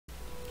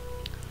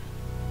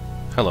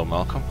Hello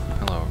Malcolm,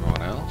 hello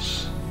everyone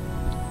else.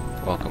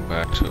 Welcome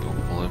back to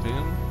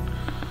Oblivion.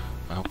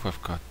 I hope I've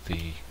got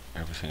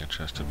everything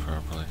adjusted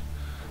properly.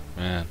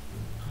 Man,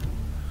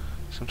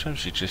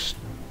 sometimes you just...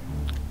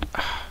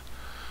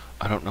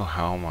 I don't know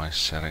how my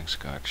settings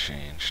got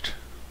changed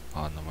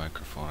on the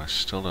microphone. I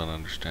still don't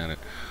understand it.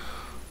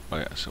 Oh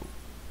yeah, so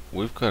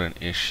we've got an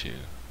issue.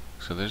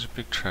 So there's a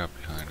big trap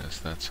behind us.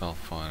 That's all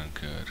fine and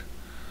good.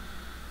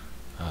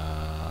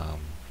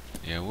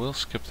 Yeah, we'll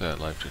skip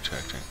that life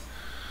detecting.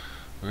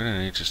 We're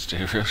gonna need to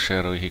stay real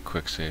shadowy. He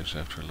quick saves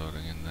after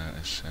loading in. That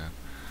is sad.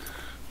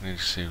 We need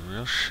to stay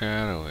real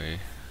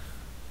shadowy.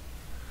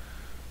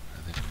 I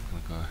think I'm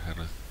gonna go ahead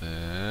with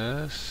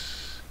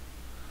this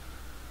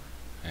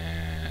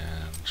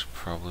and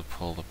probably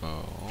pull the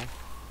bow.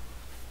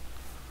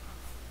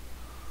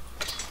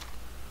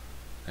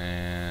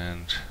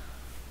 And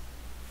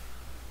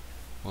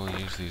we'll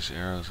use these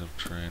arrows of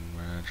drain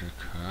magic,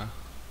 huh?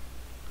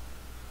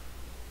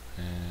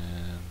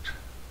 And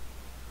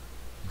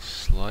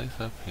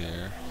Slythe up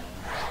here.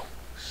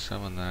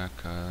 Summon that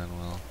guy, then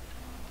we'll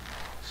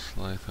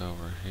Slythe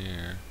over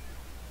here.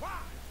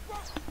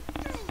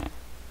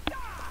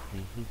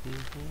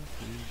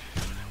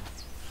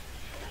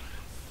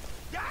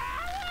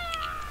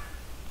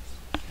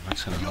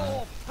 That's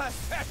enough.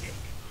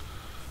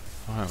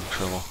 I'm having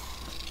trouble.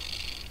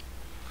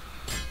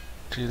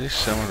 Gee, they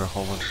summoned a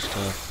whole bunch of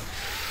stuff.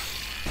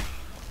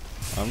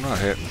 I'm not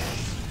hitting.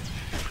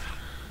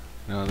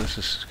 No, this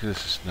is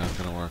not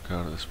gonna work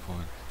out at this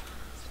point.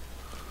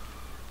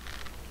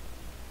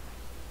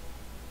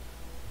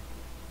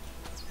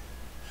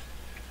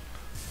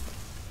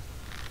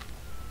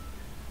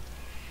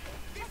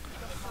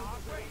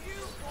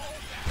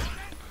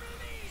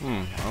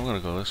 I'm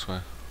gonna go this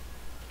way.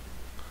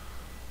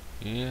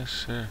 Yes,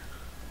 sir.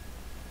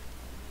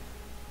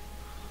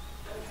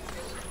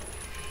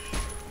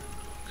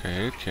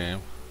 Okay, it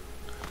came.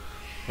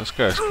 This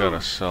guy's got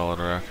a solid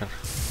racket.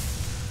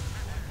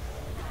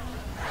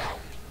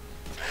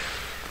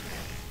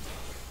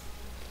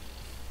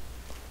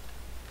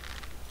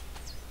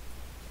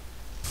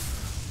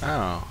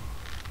 Ow.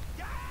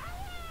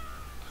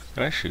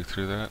 Can I shoot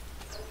through that?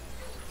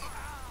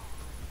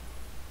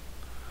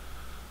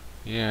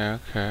 Yeah,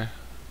 okay.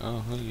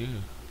 Oh, who are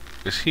you?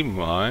 Is he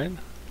mine?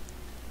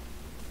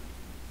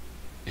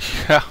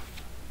 Yeah.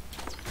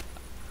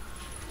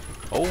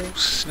 Oh,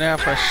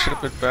 snap, I should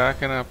have been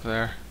backing up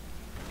there.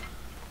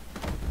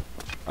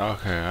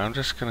 Okay, I'm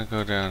just gonna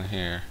go down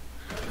here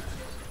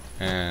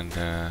and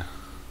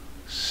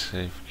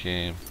save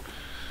game.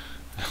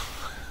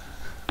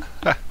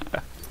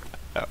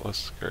 That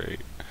was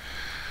great.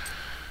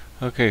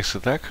 Okay, so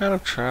that kind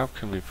of trap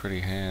can be pretty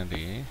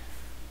handy,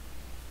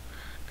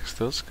 because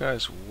those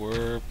guys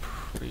were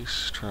pretty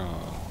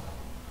strong.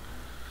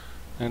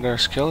 And our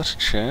skeleton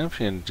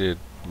champion did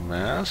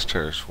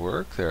master's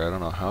work there. I don't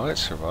know how it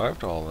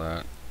survived all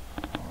that.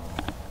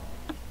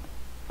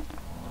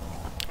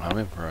 I'm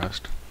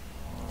impressed.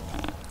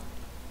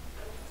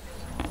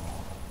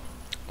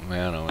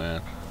 Man, oh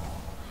man.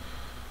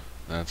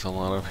 That's a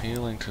lot of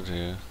healing to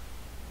do.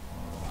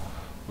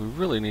 We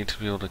really need to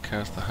be able to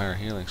cast the higher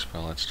healing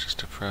spell. It's just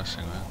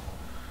depressing, man.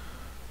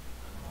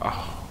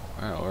 Oh,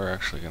 wow, we're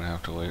actually going to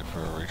have to wait for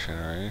a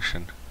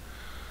regeneration.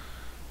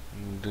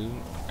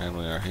 And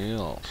we are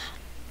healed.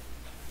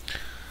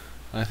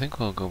 I think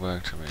we'll go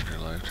back to major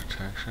life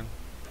detection.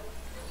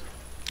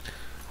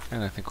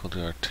 And I think we'll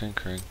do our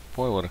tinkering.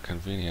 Boy, what a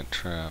convenient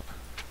trap.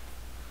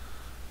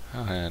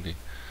 How handy.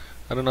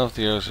 I don't know if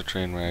the arrows of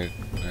drain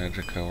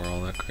magica were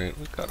all that great.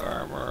 We've got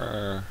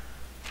armor.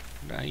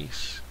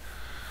 Nice.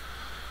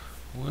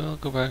 We'll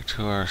go back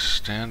to our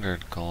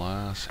standard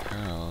glass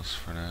arrows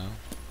for now.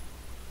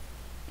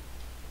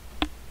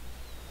 And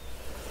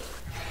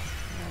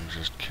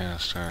just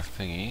cast our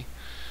thingy.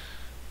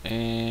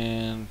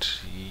 And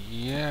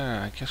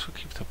yeah, I guess we'll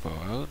keep the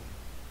bow out.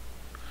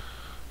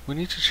 We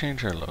need to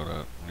change our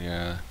loadout.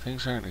 Yeah,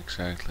 things aren't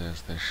exactly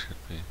as they should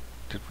be.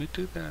 Did we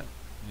do that?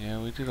 Yeah,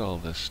 we did all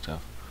this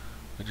stuff.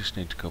 We just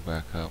need to go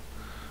back up.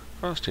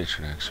 Frost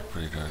Atrinex are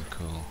pretty darn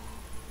cool.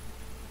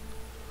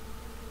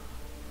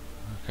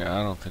 Okay,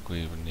 I don't think we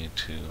even need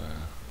to,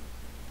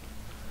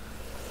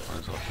 might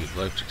as well keep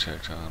life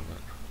detect on,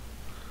 but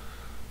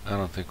I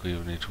don't think we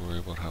even need to worry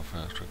about how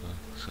fast we're going.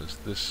 So is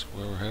this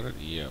where we're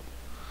headed? Yep.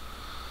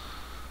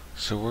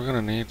 So we're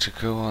gonna need to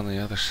go on the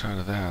other side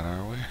of that,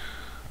 are we?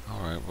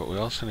 Alright, but we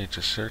also need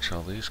to search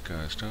all these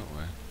guys, don't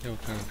we? Yeah,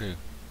 what can I do?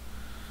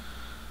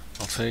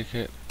 I'll take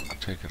it, I'll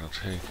take it, I'll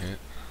take it.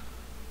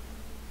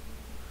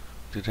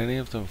 Did any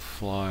of them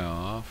fly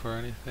off or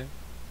anything?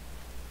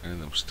 Any of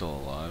them still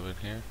alive in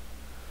here?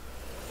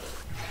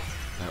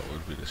 That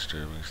would be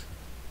disturbing.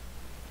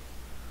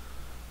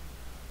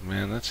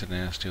 Man, that's a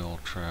nasty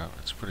old trap.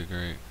 It's pretty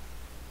great.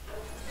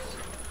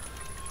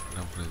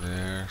 Nobody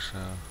there,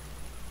 so...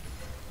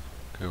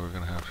 Okay, we're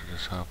gonna have to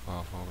just hop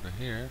off over to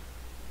here.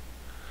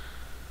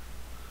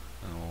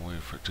 And we'll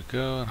wait for it to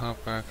go and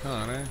hop back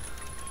on, eh?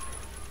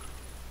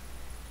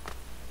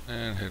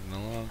 And heading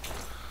along.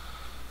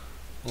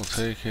 We'll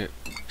take it,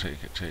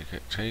 take it, take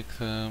it, take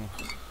them.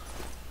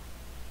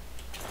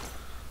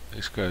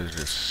 These guys are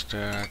just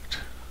stacked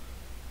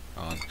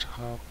on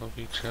top of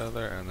each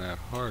other, and that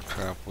hard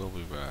trap will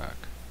be back.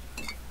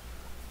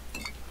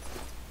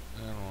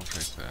 And we'll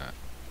take that.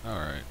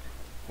 Alright.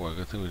 Boy,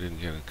 good thing we didn't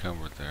get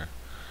encumbered there.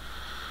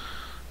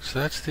 So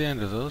that's the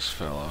end of those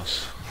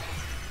fellows.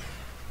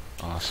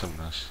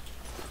 Awesomeness.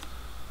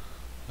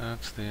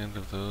 That's the end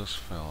of those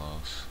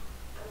fellows.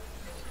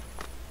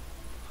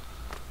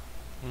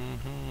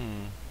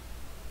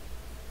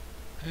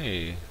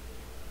 Hey,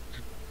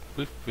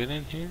 we've been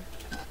in here?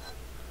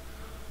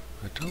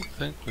 I don't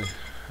think we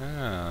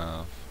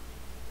have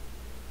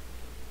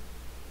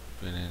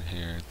been in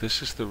here.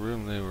 This is the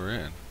room they were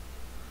in.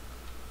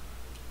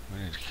 We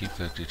need to keep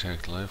that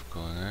detect life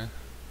going, eh?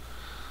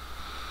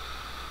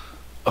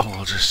 Oh,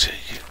 we'll just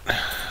take it.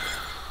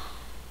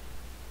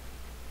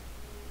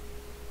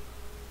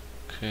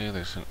 Okay,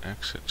 there's an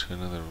exit to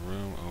another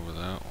room over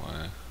that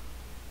way.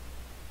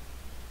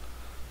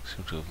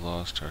 Seem to have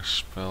lost our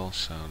spell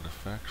sound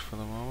effect for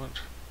the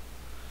moment.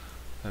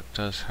 That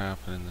does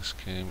happen in this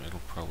game. It'll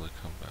probably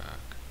come back.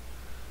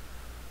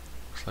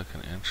 Looks like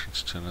an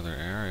entrance to another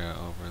area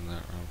over in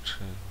that room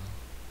too.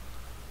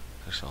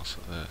 There's also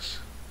this.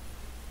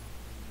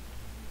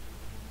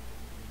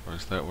 Or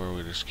is that where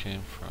we just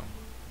came from?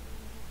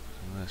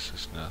 And this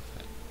is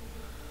nothing.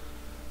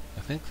 I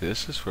think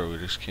this is where we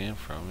just came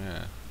from,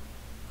 yeah.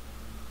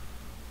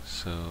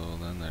 So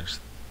then there's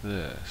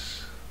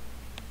this.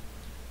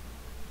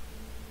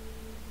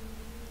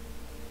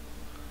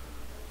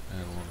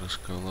 And we'll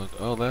just go look.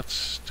 Oh,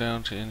 that's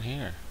down to in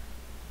here.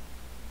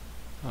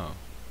 Oh,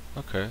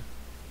 okay.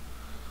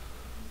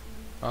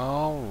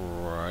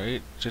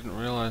 Alright. Didn't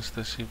realize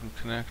this even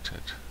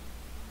connected.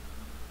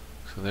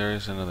 So there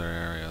is another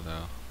area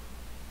though.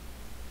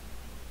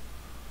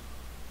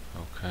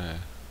 Okay.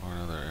 Or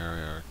another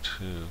area or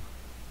two.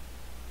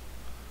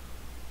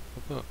 A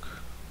book.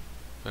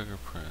 Beggar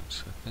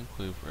Prince. I think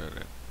we've read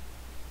it.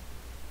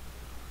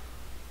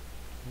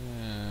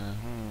 Yeah,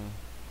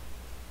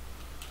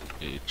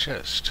 A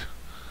chest.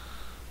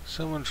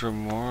 Someone's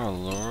Remora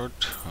Lord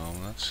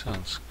Tome. That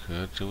sounds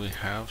good. Do we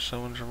have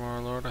Someone's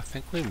Remora Lord? I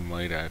think we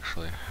might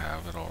actually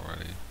have it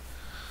already.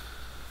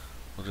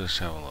 We'll just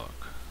have a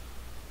look.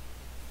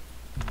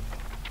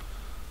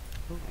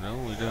 Oh, no,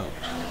 we don't.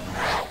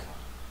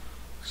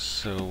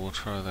 So we'll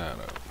try that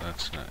out.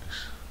 That's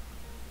nice.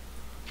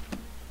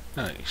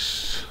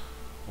 Nice.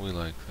 We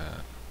like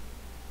that.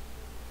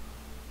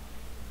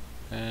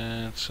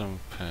 And some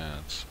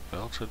pants.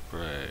 Belted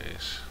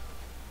brace.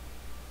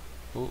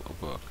 Oh, a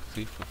book.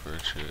 Thief of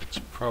Virtue. It's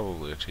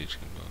probably a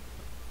teaching book.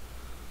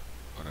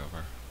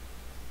 Whatever.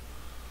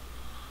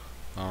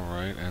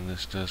 Alright, and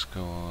this does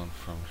go on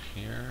from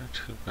here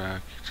to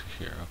back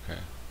to here.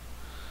 Okay.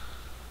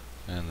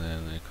 And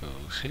then it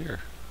goes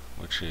here,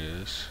 which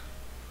is...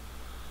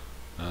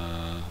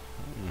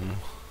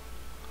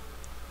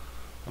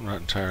 I'm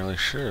not entirely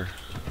sure.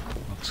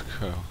 Let's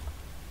go.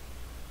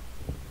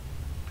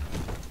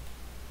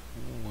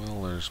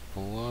 Well, there's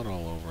blood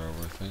all over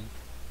everything.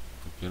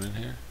 We been in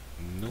here?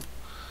 Nope.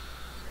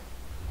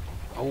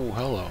 Oh,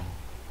 hello.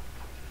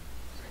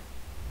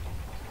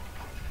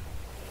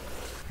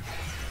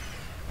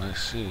 I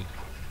see.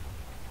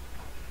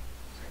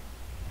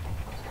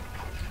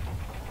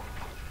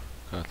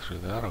 Got through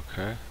that,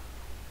 okay.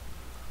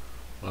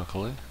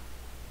 Luckily.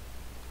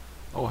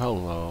 Oh,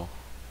 hello.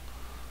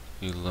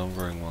 You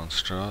lumbering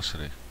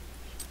monstrosity.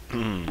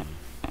 Definitely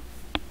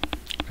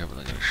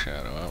gonna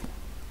shadow up.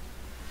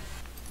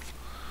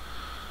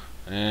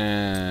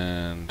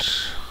 And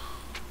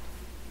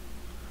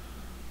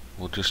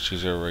we'll just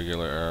use our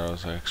regular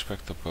arrows. I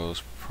expect the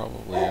bow's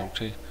probably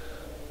empty.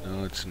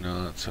 No, it's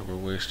not, so we're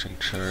wasting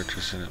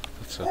charges in it, but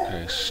that's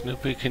okay.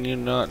 Snoopy, can you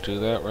not do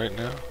that right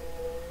now?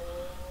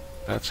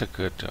 That's a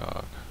good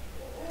dog.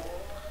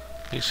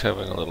 He's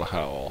having a little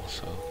howl,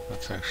 so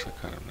that's actually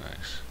kind of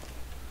nice.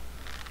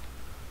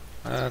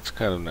 That's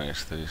kind of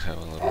nice that he's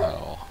having a little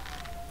howl.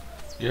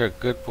 You're a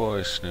good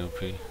boy,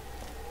 Snoopy.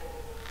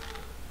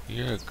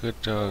 You're a good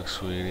dog,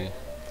 sweetie.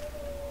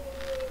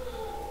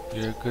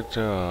 You're a good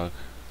dog.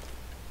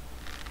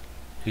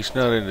 He's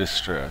not in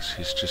distress.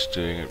 He's just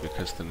doing it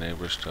because the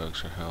neighbor's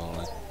dogs are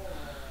howling.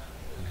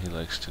 And he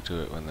likes to do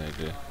it when they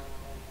do.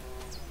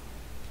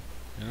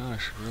 You know, I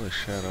should really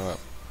shadow up.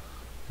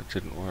 It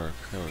didn't work.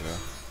 There we go.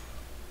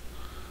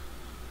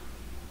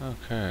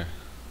 Okay.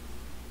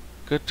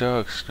 Good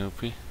dog,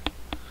 Snoopy.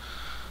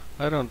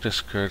 I don't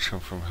discourage him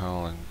from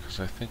howling, because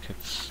I think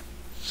it's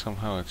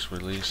somehow it's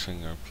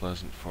releasing or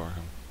pleasant for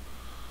him.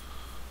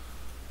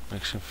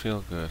 Makes him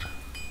feel good.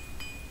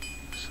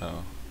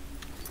 So,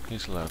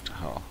 he's allowed to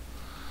howl.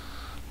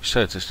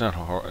 Besides, it's not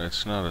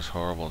as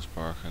horrible as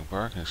barking.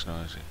 Barking is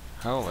noisy.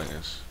 Howling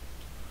is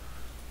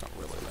not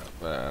really that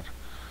bad.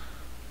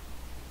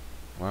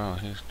 Wow,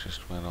 he's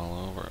just went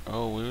all over.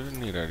 Oh, we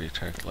didn't need our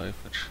detect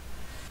life, which...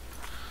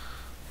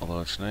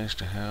 Although it's nice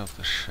to have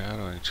the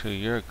shadowing too.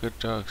 You're a good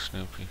dog,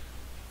 Snoopy.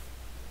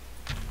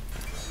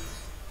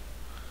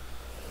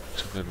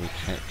 Too bad we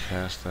can't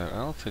cast that. I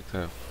don't think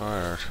that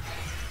fired.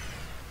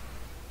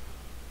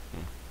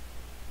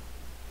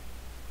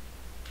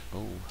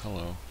 Oh,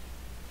 hello.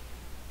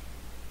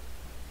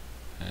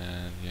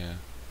 And yeah.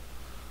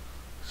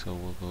 So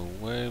we'll go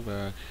way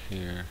back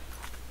here.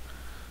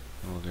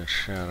 And we'll get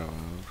shadow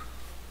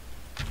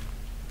out.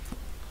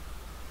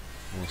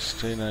 We'll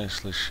stay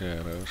nicely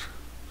shadowed.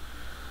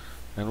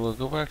 And we'll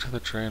go back to the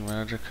Drain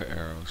Magica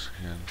arrows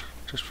again,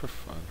 just for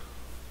fun.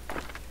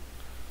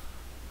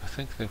 I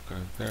think they've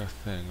got their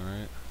thing,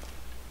 right?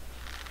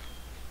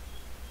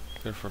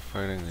 They're for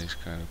fighting these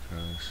kind of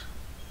guys.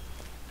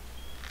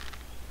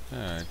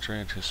 Yeah, I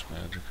drained his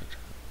Magica.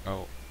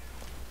 Oh.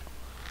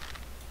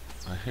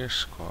 I hear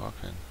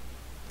squawking.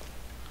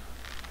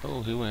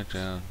 Oh, he went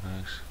down.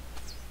 Nice.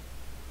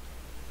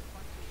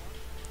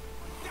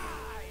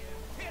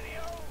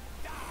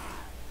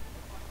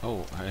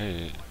 Oh,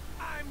 hey.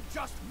 I'm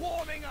just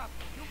warming up,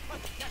 you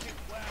pathetic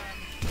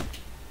worm.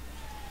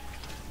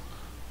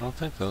 I don't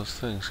think those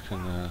things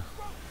can,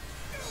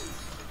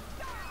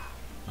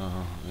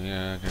 oh,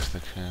 yeah, I guess they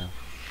can.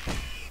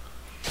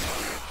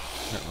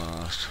 Get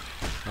lost.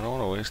 I don't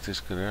want to waste these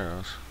good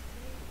arrows.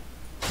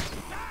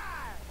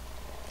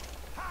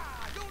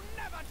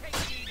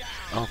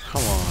 Oh,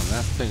 come on.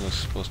 That thing was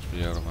supposed to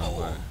be out of my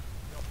way.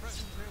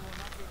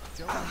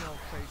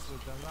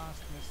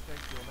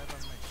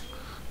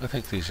 I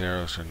think these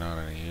arrows are not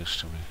any use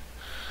to me.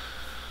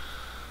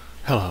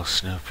 Hello,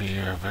 Snoopy.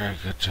 You're a very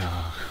good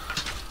dog.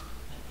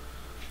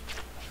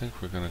 I think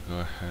we're going to go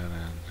ahead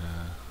and...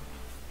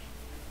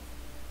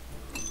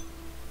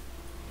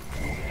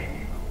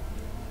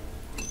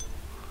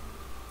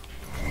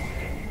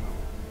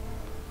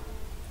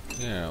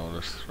 yeah, we'll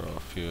just throw a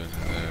few into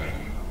there.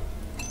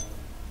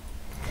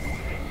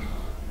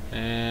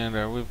 And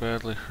are we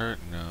badly hurt?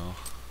 No.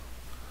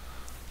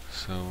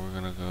 So we're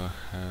gonna go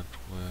ahead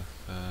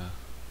with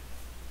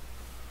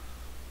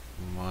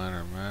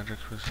minor magic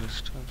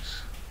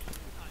resistance.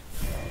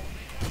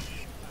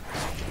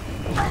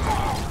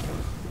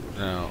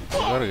 Now, we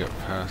gotta get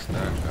past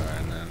that guy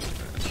and then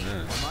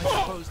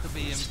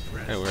this.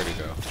 Hey, where'd he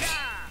go?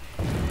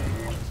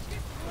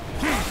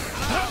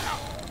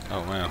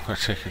 Oh man, we're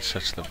taking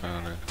such the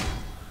pounding.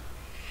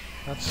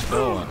 That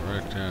spell went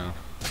right down.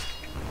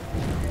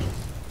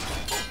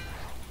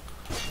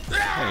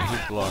 Hey, he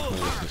blocked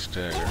me with his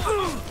dagger.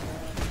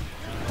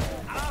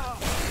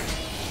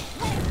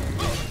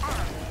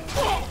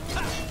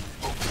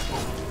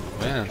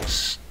 Man,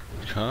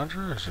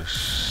 conjurers are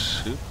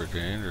super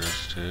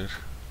dangerous, dude.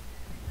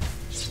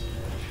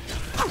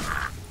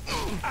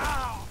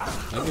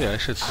 Maybe I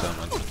should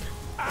summon.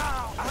 Yeah, I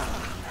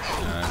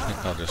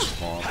think I'll just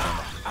swamp him.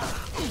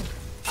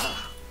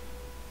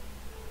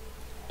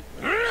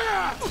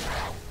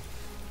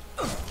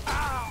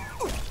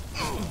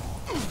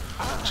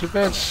 Too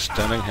bad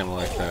stunning him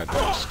like that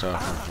didn't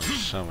stop him from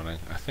summoning.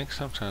 I think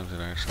sometimes it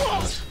actually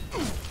does.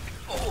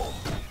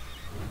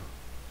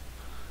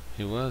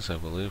 He was, I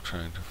believe,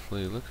 trying to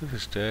flee. Look at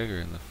his dagger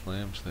in the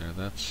flames there.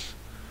 That's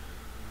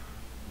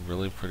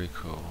really pretty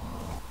cool.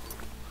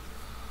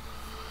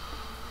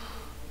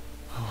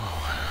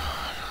 Oh my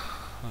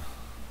god.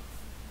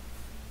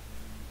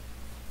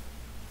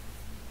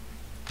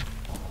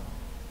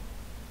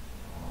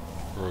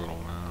 Brutal,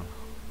 man.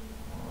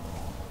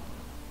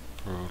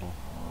 Brutal.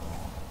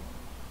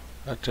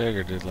 That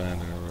dagger did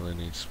land in a really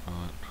neat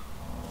spot.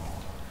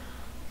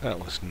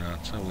 That was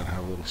nuts. I'm gonna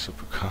have a little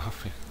sip of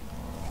coffee.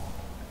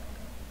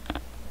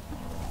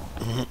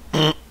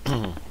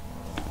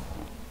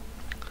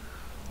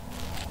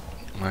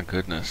 My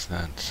goodness,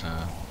 that's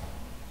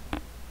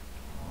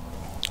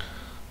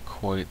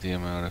quite the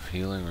amount of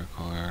healing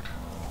required.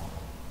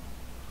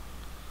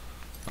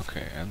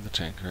 Okay, and the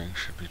tinkering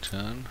should be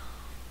done.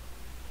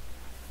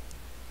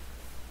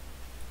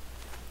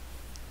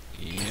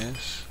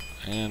 Yes.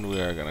 And we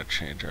are going to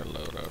change our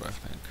loadout, I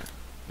think.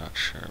 Not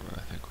sure, but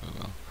I think we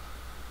will.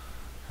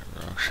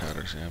 Our rock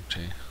shatter's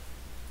empty.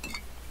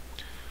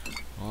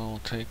 Well, we'll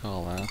take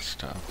all that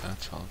stuff.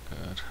 That's all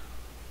good.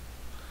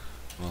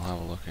 We'll have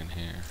a look in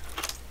here.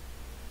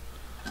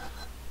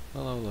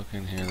 We'll have a look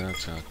in here.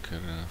 That's a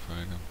good enough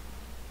item.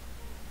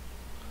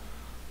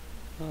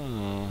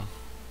 Oh,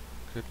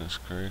 goodness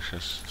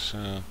gracious.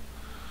 So,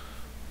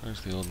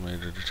 where's the old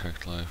Major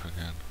Detect Life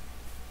again?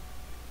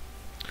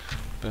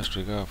 Best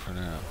we got for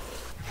now.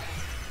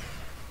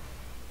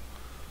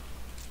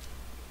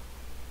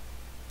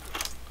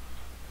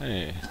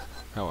 Hey,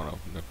 that one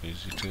opened up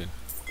easy too.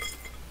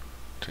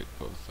 Take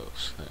both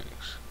those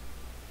things.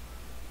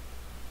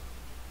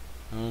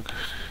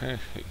 Okay.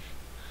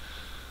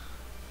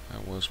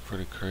 That was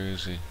pretty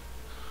crazy.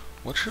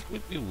 What should we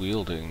be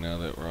wielding now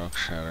that Rock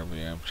Shatter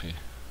be empty?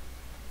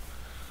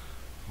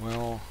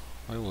 Well,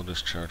 I will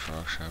discharge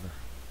Rock Shatter.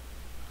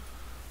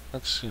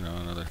 That's, you know,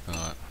 another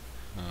thought.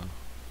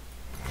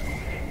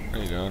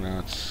 There you go, now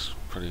it's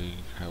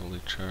pretty heavily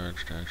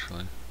charged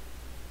actually.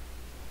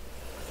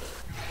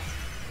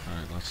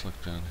 Alright, let's look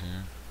down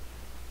here.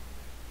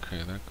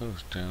 Okay, that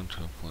goes down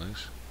to a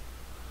place.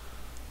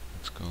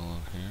 Let's go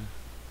along here.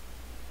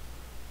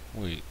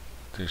 Wait,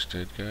 there's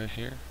dead guy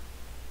here?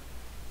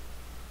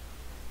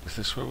 Is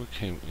this where we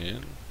came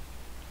in?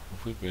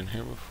 Have we been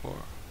here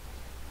before?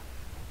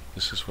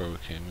 This is where we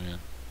came in.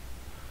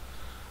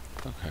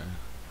 Okay.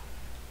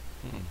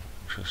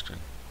 Interesting.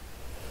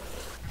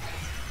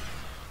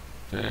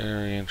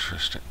 Very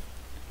interesting.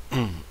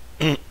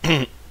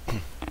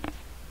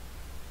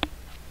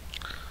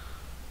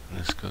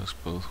 This goes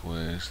both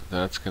ways.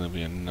 That's going to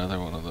be another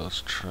one of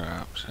those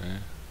traps, eh?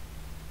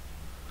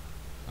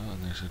 Oh,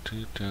 and there's a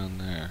dude down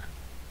there.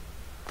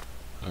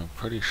 I'm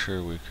pretty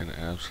sure we can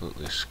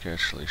absolutely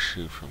sketchily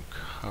shoot from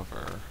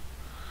cover.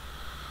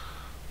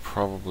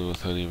 Probably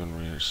without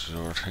even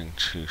resorting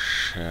to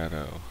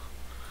shadow.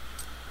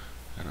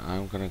 And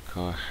I'm going to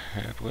go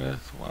ahead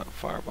with, what,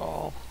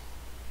 fireball?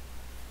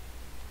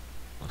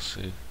 Let's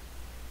see.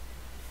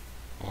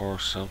 Or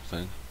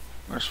something.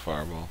 Where's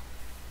fireball?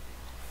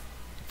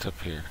 It's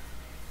up here.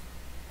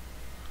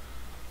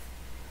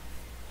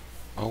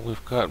 Oh,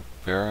 we've got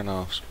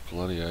Baronoff's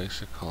bloody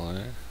icicle,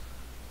 eh?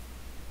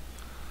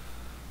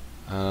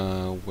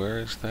 Where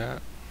is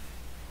that?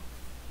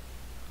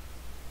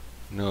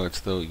 No, it's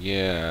though,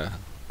 yeah,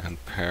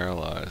 and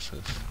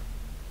paralyzes.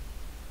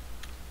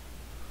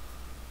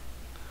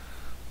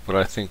 But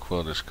I think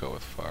we'll just go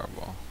with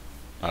fireball.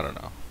 I don't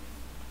know.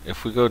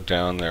 If we go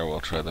down there, we'll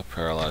try the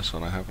paralyzed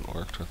one. I haven't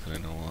worked with it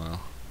in a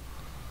while.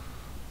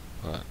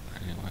 But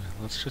anyway,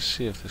 let's just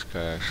see if this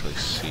guy actually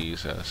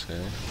sees us,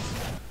 eh?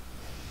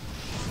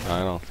 I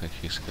don't think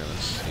he's gonna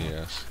see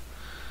us.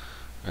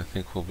 I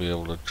think we'll be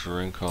able to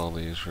drink all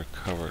these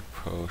recovered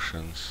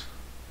potions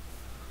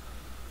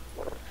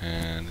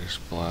and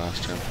just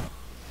blast him.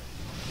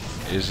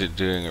 Is it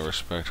doing a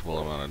respectable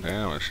amount of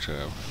damage to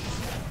him?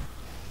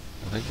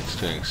 I think it's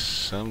doing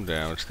some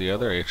damage. The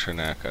other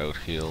Atronac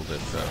out-healed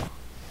it though.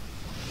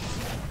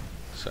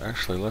 So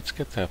actually, let's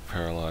get that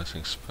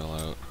paralyzing spell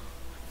out.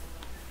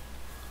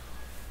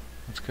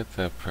 Let's get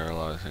that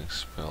paralyzing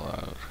spell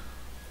out.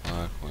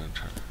 Black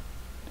Winter.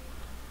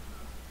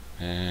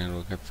 And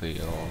we'll get the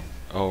old...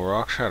 Oh,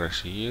 Rock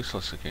Shatter's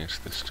useless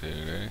against this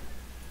dude, eh?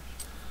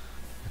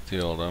 Get the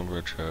old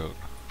Umbrage out.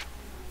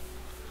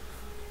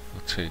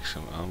 We'll take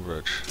some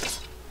Umbrage.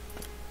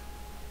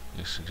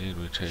 Yes, indeed,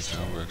 we take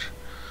Umbrage.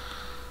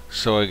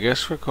 So I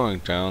guess we're going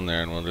down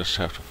there and we'll just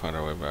have to find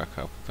our way back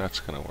up. But that's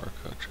gonna work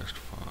out just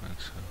fine,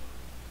 so...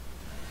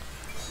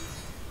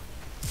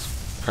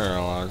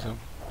 Paralyze him.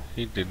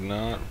 He did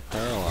not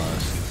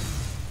paralyze.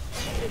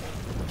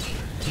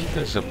 He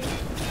does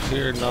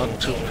appear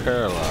not to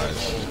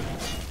paralyze.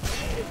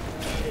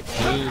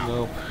 He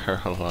no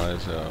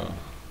paralyzo.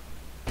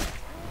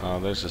 Oh,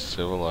 there's a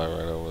civil eye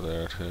right over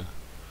there too.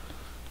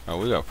 Oh,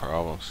 we got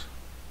problems.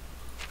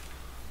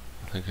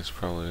 I think it's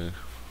probably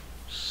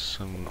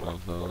some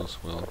of those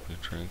we'll be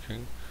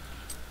drinking.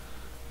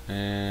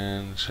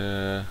 And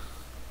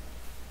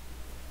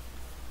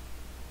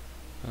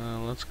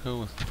let's go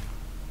with...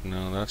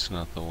 No, that's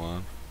not the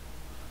one.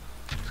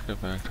 Let's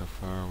get back to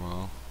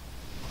Firewall.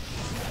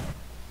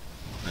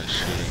 Nice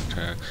shooting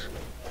tax.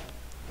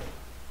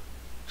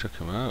 Took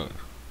him out.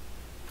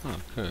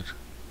 Oh, good.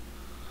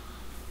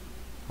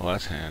 Well,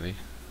 that's handy.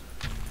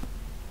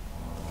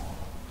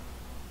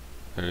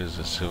 There is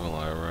a civil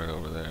eye right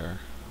over there.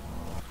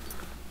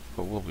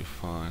 But we'll be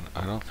fine.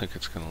 I don't think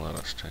it's going to let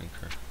us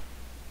tinker.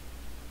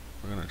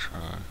 We're going to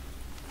try.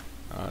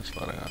 Oh, it's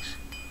letting us.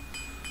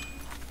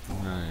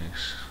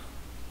 Nice.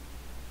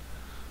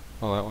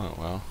 Well, that went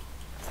well.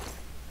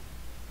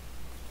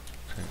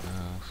 Take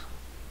those.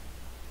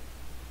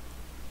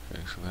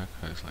 Okay, so that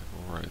guy's like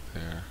right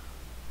there.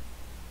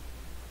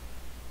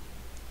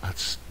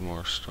 That's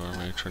more Storm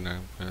Atronac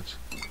bits.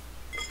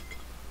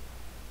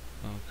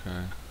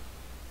 Okay.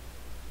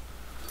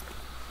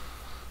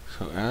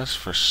 So as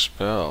for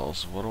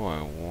spells, what do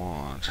I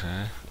want,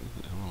 eh?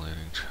 Ooh,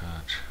 Immolating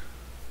Touch.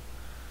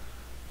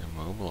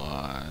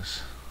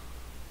 Immobilize.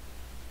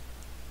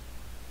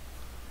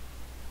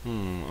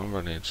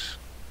 Umber needs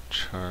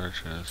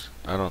charges.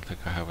 I don't think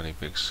I have any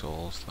big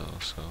souls though,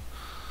 so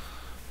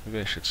maybe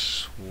I should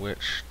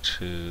switch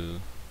to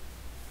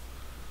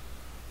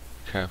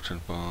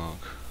Captain Bonk.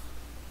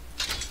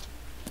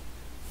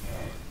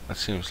 That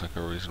seems like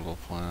a reasonable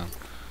plan.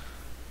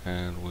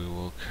 And we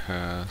will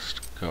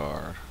cast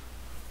Guard.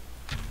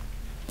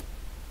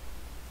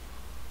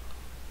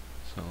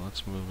 So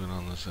let's move in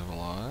on the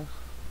Zivalai.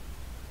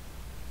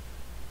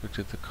 We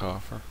did the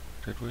coffer,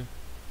 did we?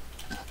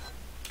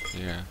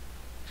 Yeah.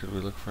 Did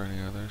we look for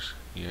any others?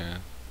 Yeah.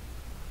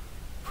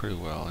 Pretty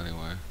well,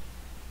 anyway.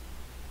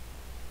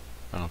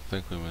 I don't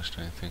think we missed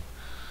anything.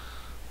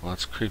 Well,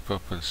 let's creep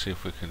up and see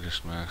if we can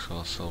just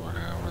Maxwell Silver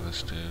Hammer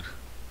this dude.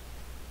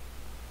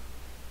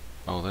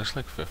 Oh, there's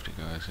like 50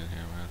 guys in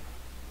here, man.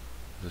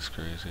 This is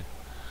crazy.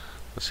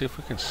 Let's see if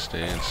we can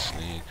stay and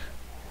sneak.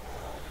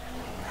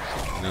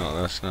 No,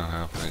 that's not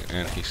happening.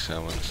 And he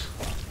summons.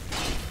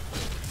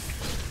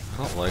 I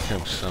don't like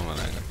him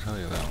summoning, I'll tell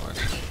you that much.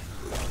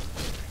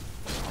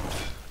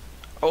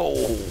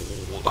 Oh!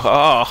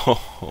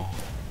 Oh!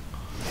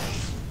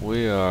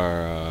 We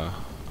are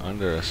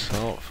under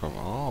assault from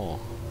all.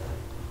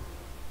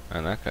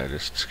 And that guy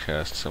just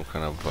cast some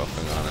kind of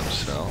buffing on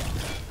himself.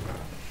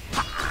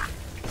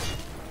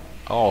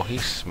 Oh,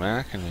 he's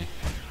smacking me.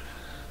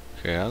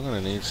 Okay, I'm gonna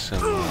need some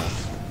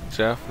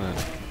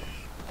definite,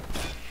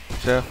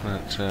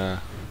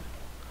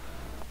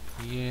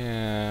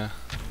 yeah.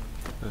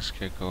 Let's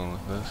get going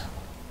with this.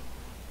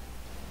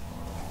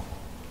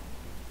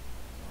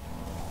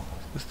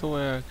 Is this the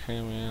way I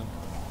came in?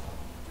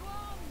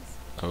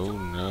 Oh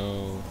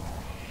no.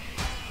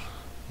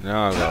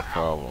 Now I've got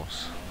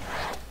problems.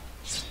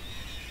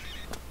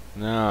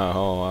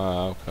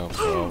 No, I've got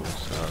problems.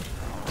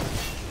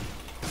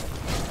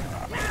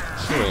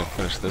 Let's see if I can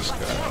finish this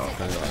guy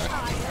off anyway.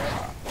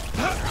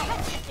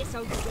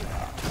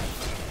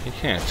 He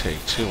can't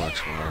take too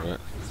much more of it.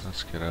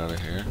 Let's get out of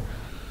here.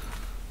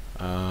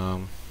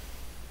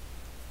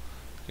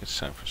 It's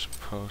time for some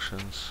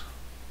potions.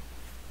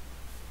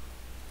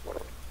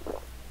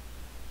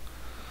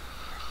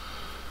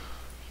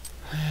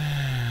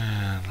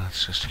 And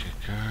let's just get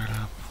guard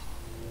up.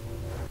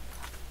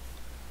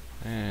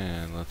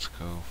 And let's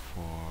go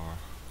for...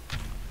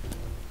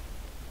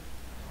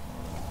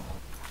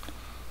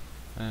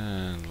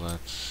 And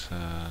let's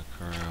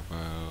grab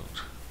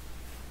out...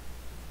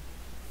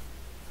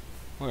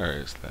 Where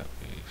is that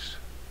beast?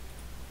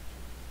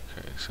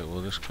 Okay, so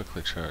we'll just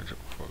quickly charge it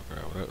before we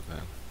grab it out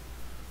then.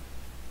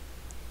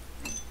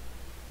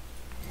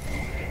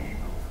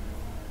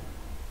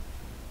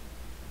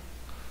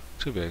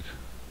 Too big.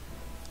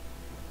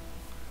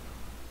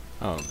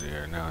 Oh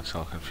dear, now it's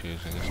all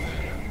confusing, isn't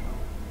it?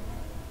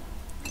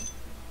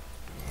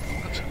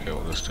 That's okay,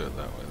 we'll just do it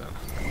that way then.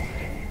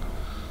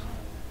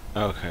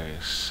 Okay,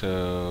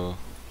 so...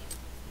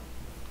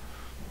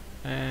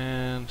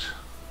 And...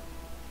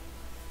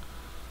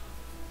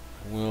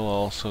 we'll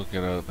also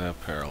get out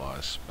that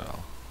paralyzed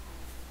spell.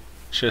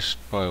 Just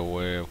by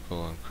way of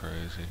going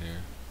crazy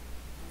here.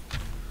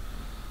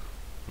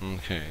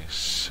 Okay,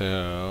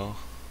 so...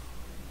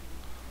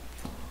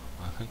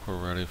 I think we're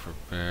ready for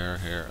bear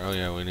here. Oh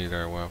yeah, we need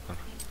our weapon.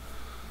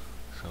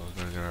 So we're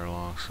gonna get our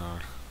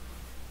longsword.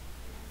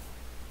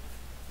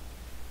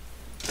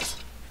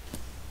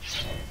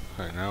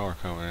 Okay, now we're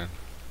coming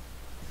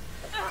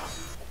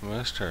in.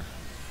 Mister.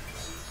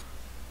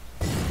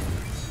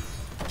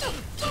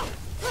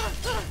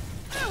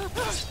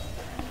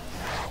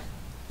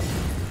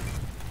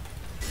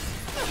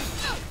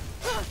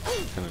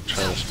 Gonna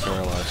try this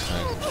paralyzed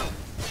thing.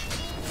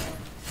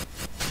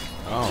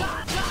 Oh.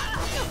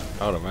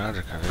 Oh, the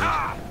magic I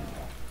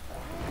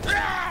need.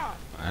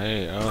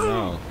 Hey, oh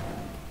no.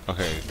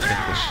 Okay, pick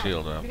the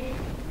shield up.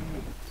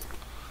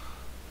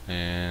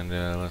 And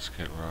let's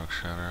get Rock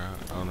Shatter out.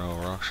 Oh no,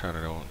 Rock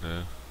Shatter won't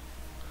do.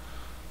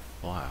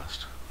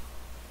 Blast.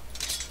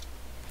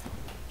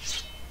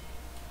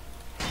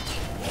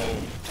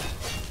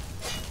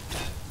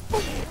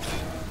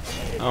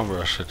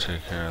 Umbra should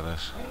take care of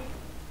this.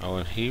 Oh,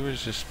 and he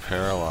was just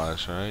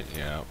paralyzed, right?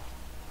 Yep.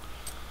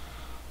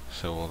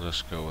 So we'll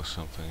just go with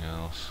something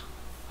else.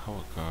 How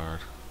about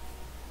guard?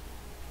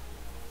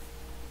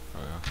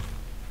 Oh yeah.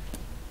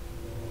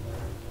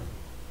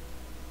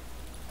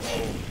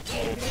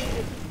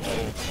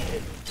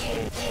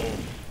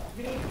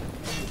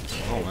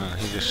 Oh man,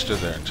 he just stood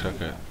there and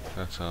took it.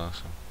 That's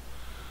awesome.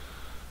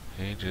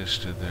 He just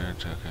stood there and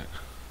took it.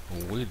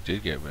 Well, we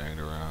did get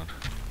banged around.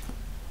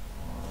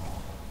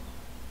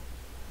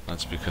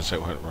 That's because I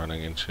went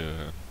running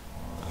into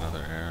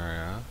another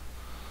area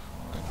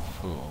like a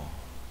fool.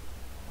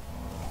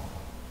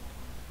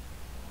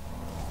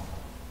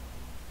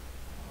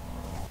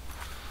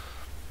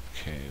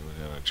 Okay, we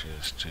gotta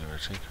just do our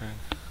tinkering.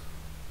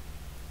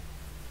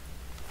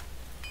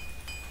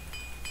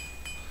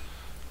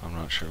 I'm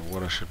not sure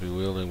what I should be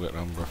wielding, but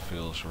Umbra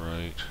feels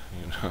right,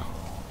 you know.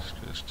 It's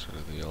just sort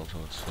of the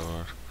ultimate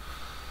sword.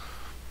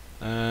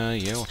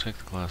 Yeah, we'll take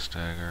the glass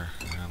dagger,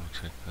 and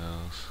we'll take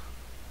those.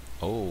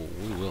 Oh,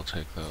 we will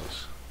take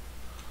those.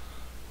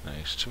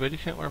 Nice. Too bad you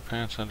can't wear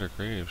pants under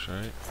greaves,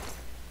 right?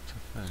 It's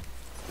a thing.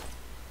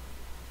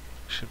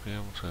 You should be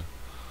able to.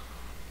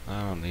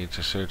 I don't need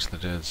to search the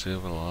dead sea,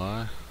 will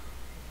I?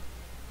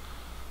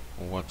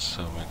 What's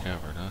so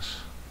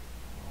cavernous?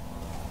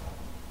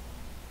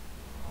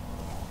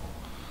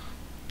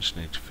 Just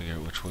need to figure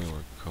out which way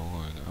we're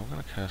going. I'm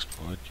gonna cast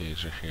Void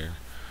Gazer here.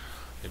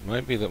 It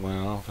might be that my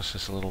office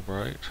is a little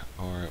bright,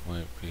 or it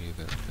might be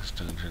that this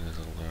dungeon is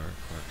a little dark,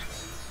 but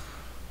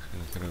I'm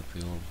gonna get out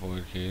the old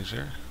Void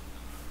Gazer,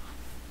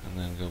 and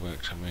then go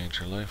back to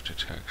Major Life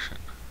Detection.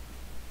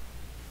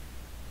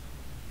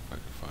 If I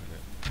can find it.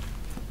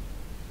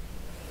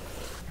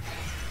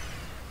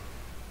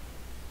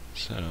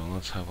 So,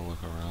 let's have a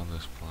look around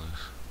this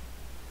place.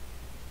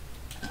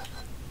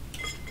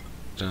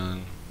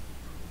 Done.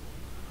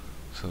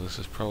 So this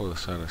is probably the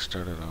side I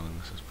started on, and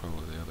this is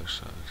probably the other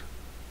side.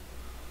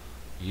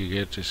 You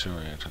get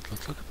disoriented.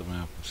 Let's look at the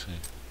map and see.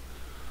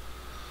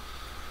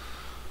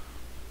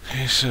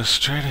 Okay, so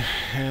straight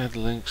ahead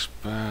links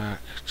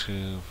back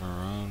to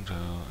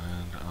Verondo,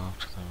 and off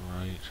to the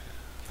right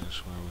is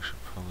where we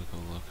should probably go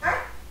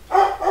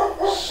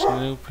looking.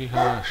 Snoopy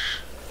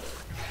hush.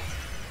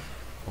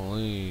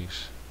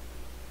 Please.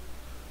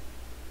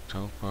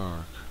 Don't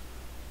bark.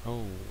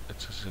 Oh,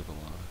 it's a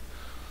Zibbalai.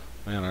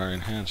 Man, our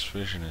enhanced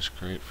vision is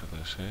great for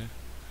this, eh?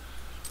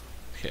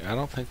 Okay, I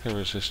don't think they're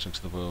resistant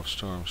to the Bow of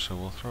Storm, so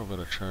we'll throw a bit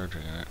of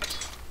charging at it.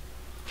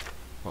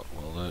 What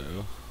will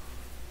do?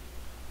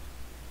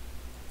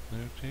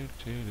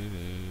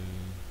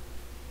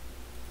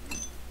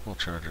 We'll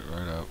charge it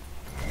right up.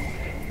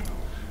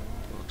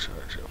 We'll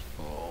charge it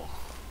full.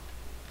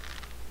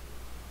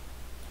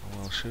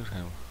 We'll shoot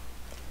him.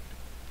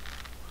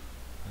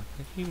 I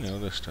think he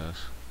noticed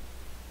us.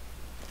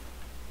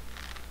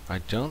 I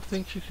don't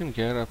think you can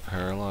get a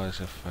paralyze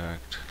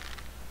effect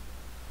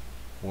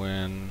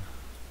when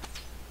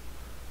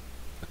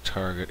the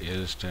target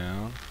is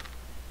down.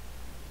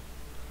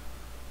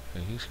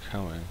 Okay, he's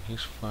coming.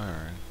 He's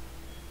firing.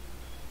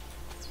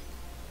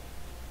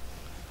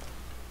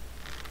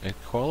 It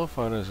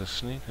qualified as a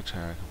sneak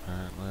attack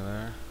apparently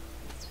there.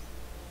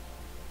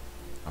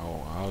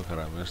 Oh, how could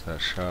I miss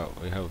that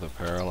shot? We have the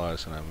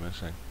paralyze and I'm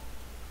missing.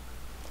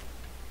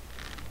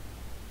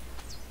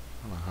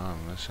 I don't know how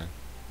I'm missing.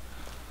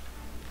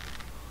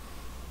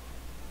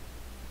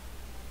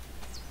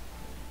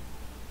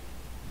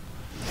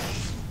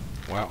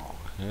 Wow,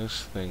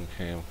 his thing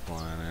came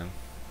flying in.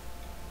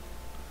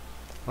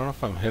 I don't know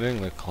if I'm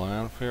hitting the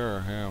clan fear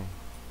or him.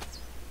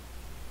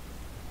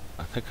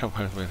 I think I might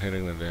have been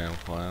hitting the damn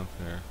clan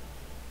fear.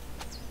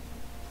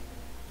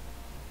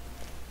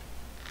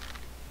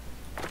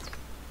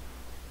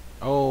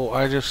 Oh,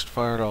 I just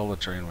fired all the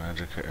Drain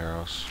Magicka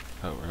arrows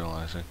without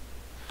realizing.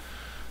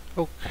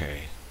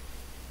 Okay.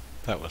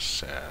 That was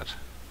sad.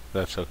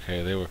 That's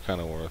okay, they were kind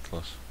of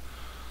worthless.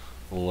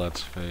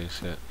 Let's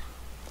face it.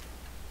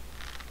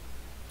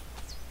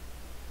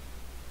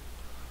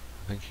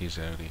 I think he's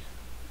outie.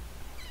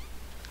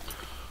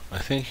 I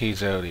think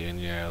he's outie,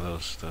 and yeah,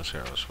 those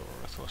arrows were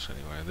worthless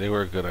anyway. They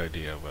were a good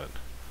idea, but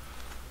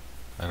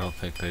I don't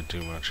think they'd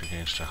do much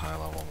against a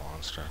high-level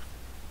monster.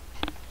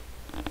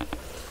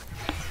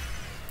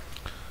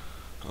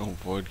 Oh,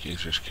 Void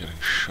Gazer's getting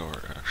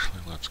short,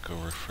 actually. Let's go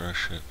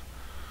refresh it.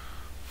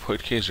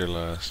 Void Gazer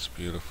lasts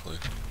beautifully.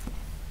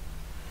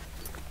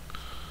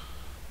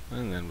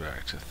 And then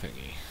back to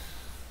thingy.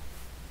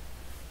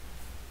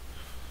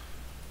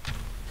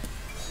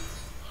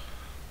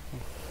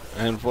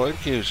 And Void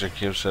Gazer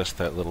gives us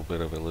that little bit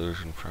of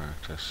illusion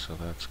practice, so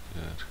that's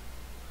good.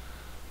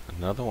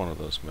 Another one of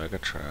those mega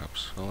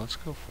traps. Well, let's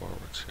go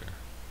forwards here.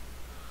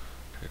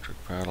 Tetric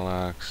Battle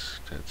Axe,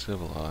 Dead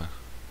Civileye.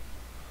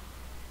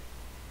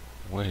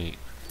 Wait,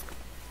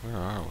 where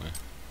are we?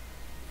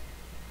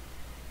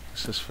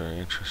 This is very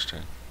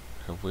interesting.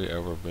 Have we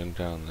ever been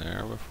down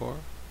there before?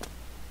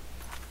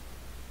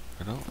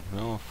 I don't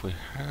know if we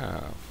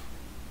have.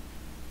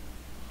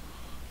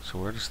 So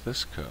where does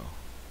this go?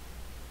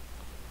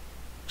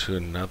 To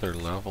another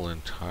level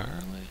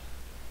entirely?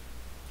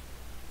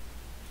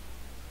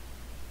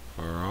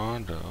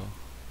 Verondo.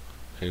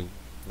 Okay,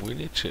 we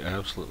need to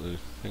absolutely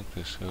think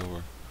this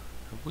over.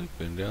 Have we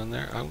been down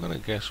there? I'm gonna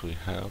guess we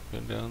have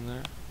been down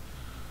there.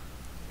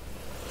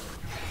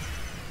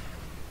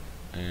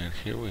 And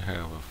here we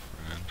have a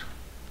friend.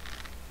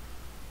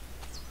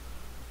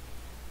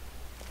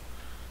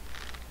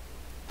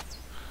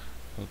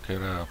 Don't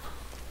get up.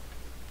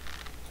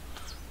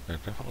 Yeah,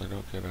 definitely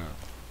don't get up.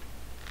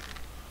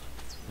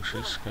 Oh,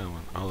 she's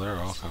coming. Oh, they're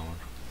all coming.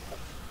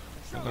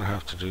 I'm gonna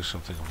have to do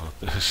something about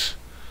this.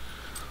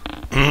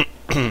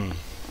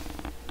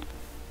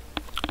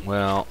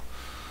 Well,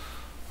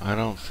 I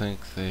don't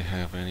think they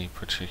have any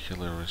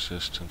particular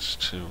resistance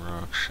to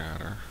Rock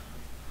Shatter.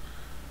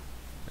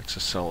 It's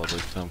a solidly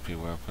thumpy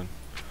weapon.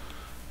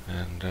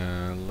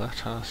 And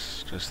let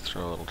us just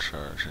throw a little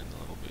charge in the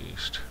little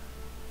beast.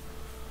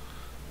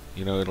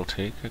 You know, it'll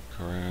take a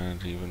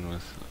grand even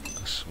with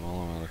a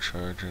small amount of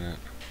charge in it.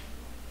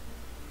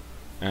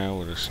 And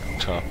we'll just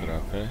top it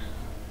up, eh?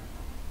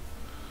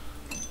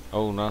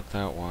 Oh, not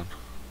that one.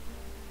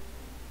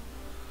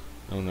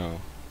 Oh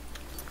no.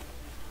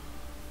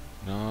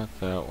 Not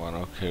that one.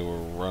 Okay, we're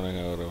running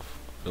out of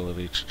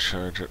ability to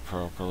charge it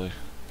properly.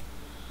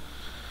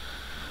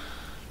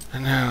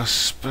 And now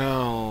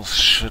spells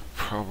should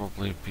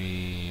probably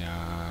be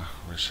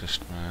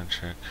resist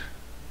magic.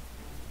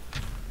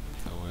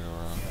 Oh, we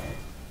were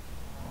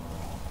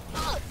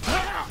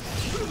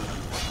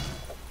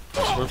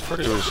so we're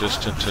pretty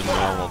resistant to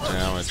normal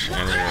damage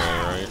anyway,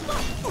 right?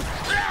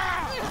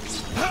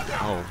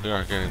 Oh, we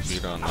are getting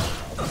beat on that.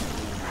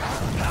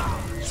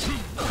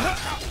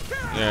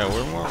 Yeah,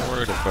 we're more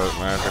worried about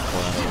magical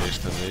enemies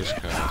than these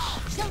guys.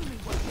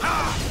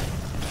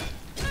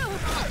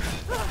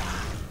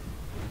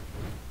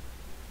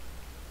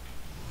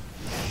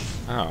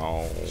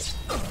 Ow.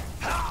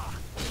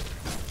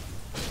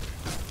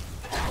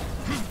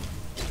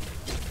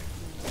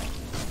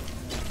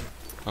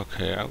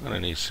 Okay, I'm gonna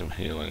need some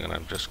healing, and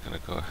I'm just gonna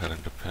go ahead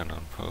and depend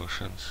on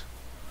potions.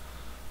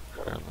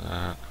 Grab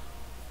that.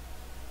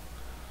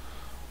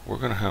 We're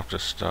gonna have to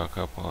stock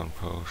up on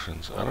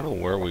potions. I don't know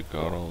where we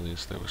got all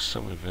these. There was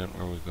some event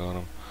where we got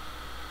them.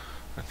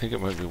 I think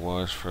it might be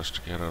wise for us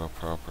to get out a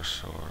proper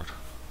sword.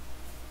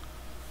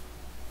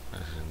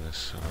 As in this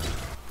sword.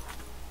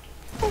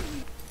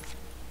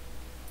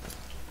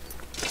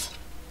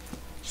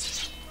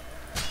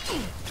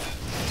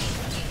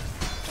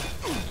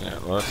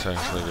 let's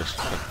actually just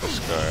pick this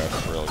guy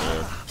up real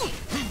good.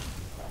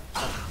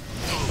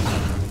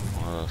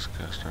 One of those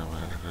cast our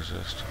magic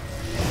resist.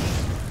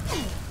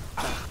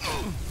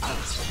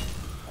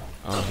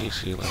 Oh, he's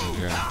healing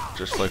again,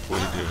 just like we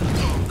do.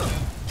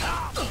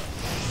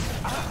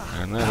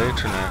 And that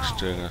Atronach's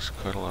doing us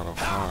quite a lot of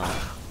harm.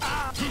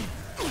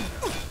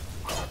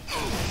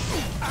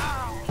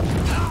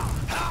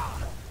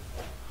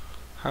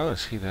 How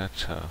is he that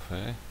tough,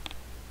 eh?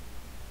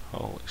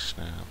 Holy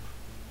snap.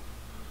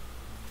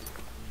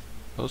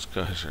 Those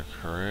guys are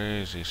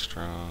crazy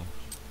strong.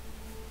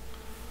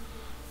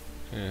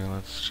 Okay,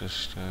 let's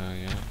just,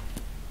 yeah.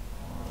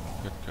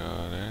 Good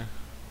God, eh?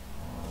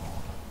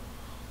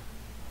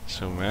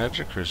 So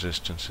magic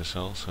resistance is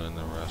also in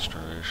the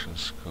restoration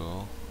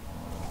school.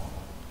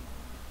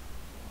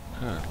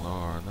 Good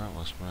Lord, that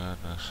was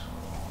madness.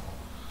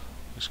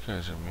 These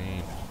guys are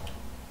mean.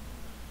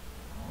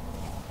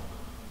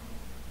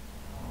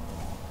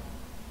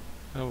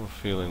 I have a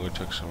feeling we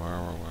took some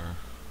armor wear.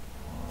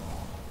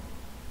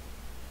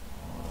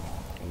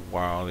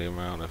 Wow, the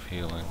amount of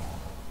healing.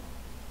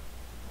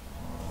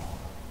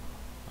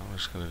 I'm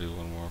just gonna do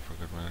one more for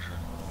good measure.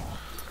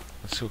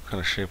 Let's see what kind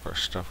of shape our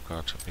stuff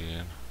got to be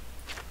in.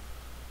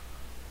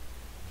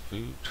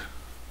 Boot.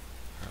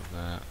 Have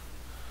that.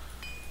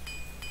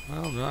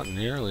 Well, not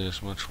nearly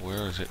as much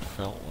wear as it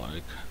felt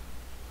like.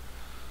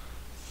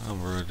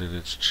 Umbra did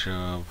its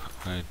job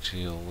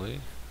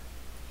ideally.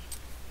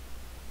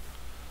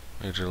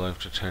 Major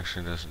life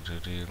detection doesn't do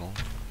deedle.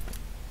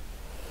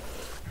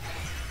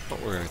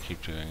 But we're gonna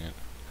keep doing it.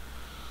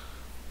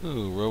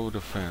 Ooh, row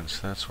defense,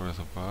 that's worth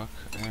a buck.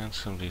 And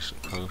some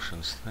decent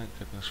potions, thank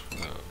goodness for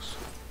those.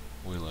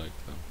 We like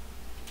them.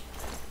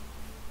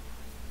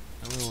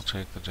 And we will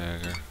take the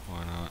dagger,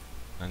 why not?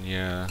 And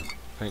yeah,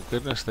 thank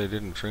goodness they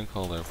didn't drink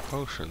all their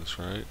potions,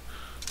 right?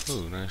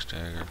 Ooh, nice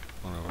dagger.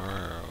 One of our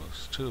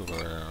arrows, two of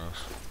our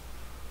arrows.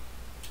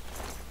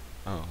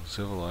 Oh,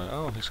 Zivalai,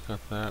 oh, he's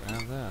got that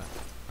and that.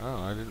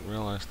 Oh, I didn't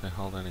realize they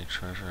held any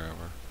treasure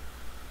ever.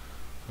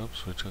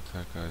 Oops, we took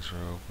that guy's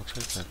robe. We'll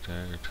take that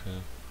dagger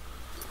too.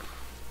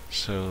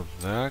 So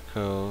that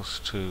goes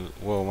to,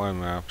 well, my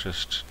map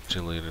just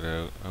deleted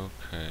out.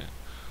 Okay.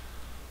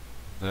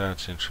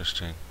 That's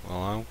interesting.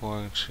 Well, I'm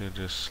going to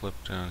just slip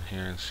down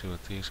here and see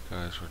what these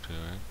guys were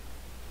doing.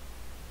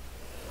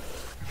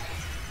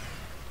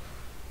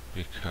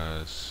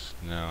 Because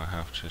now I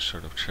have to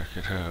sort of check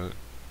it out.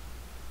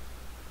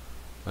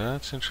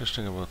 That's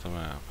interesting about the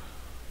map.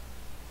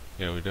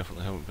 Yeah, we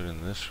definitely haven't been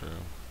in this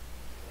room.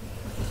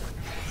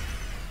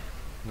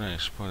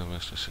 Nice, point of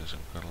mysticism,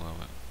 gotta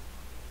love it.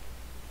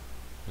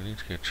 We need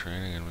to get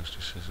training in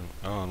mysticism.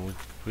 Oh, and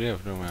we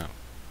have no map.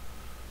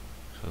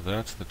 So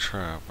that's the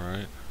trap,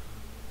 right?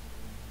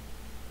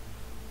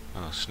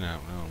 Oh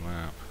snap, no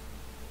map.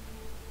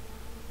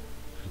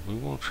 We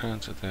won't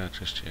transit that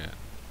just yet.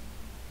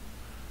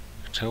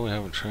 You can tell we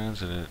haven't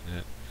transited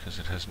it because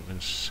it hasn't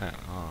been set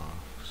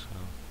off, so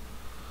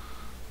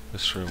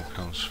this room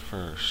comes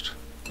first.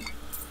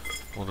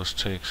 We'll just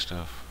take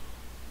stuff.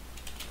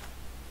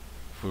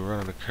 If we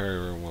run out of carry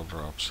room, we'll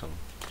drop some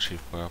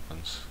cheap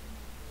weapons.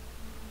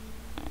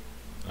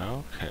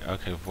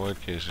 Okay, Void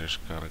Gazer's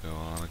gotta go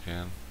on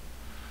again.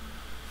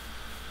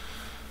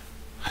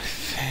 I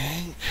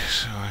think,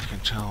 so I can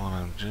tell what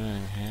I'm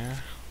doing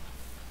here.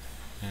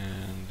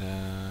 And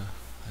then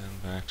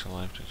back to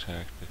life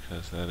detect,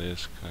 because that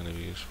is kind of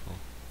useful.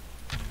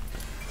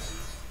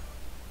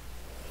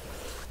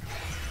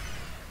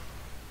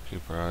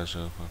 Keep our eyes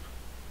open.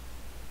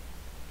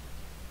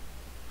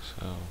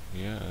 So,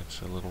 yeah,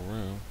 it's a little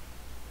room.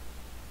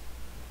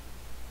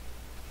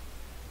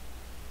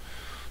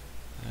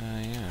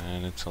 Yeah,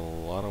 and it's a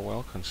lot of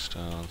welcome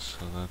stones,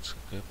 so that's a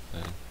good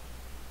thing.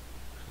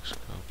 Just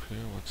go up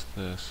here, what's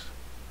this?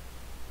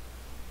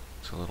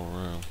 It's a little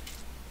room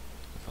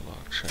with a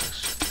lot of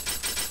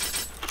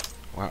chests.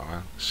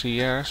 Wow, see,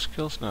 yeah, our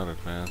skill's not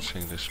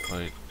advancing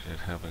despite it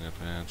having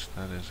advanced.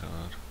 That is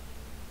odd.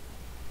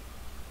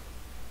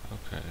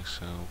 Okay,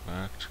 so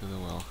back to the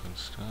welcome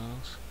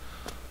stones.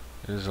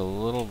 It is a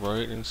little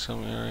bright in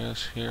some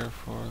areas here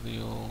for the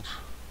old.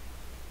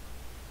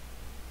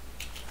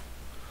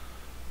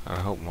 I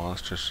hope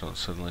monsters don't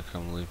suddenly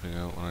come leaping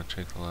out when I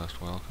take the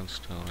last welcome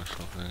stone or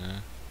something,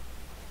 eh?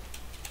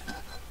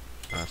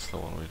 That's the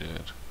one we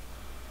did.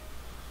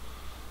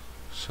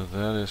 So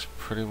that is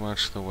pretty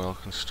much the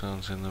welcome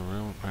stones in the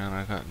room. Man,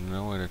 I got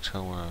no way to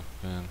tell where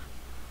I've been.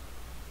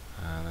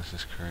 Ah, this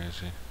is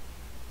crazy.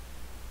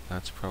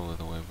 That's probably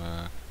the way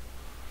back.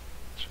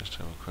 Let's just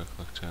have a quick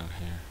look down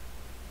here.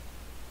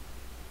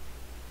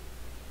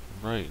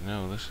 Right,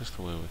 no, this is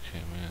the way we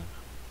came in.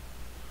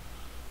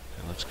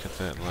 Okay, let's get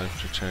that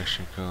life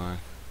detection going.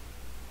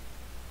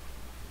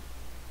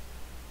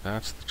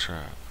 That's the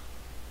trap.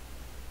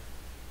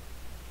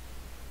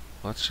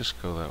 Let's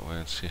just go that way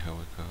and see how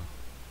we go.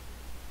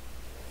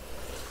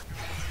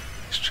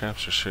 These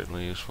traps are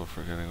certainly useful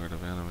for getting rid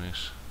of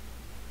enemies.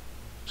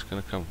 It's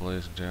gonna come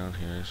blazing down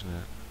here, isn't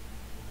it?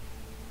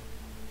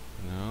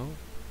 No?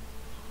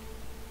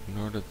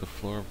 Nor did the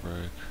floor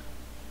break.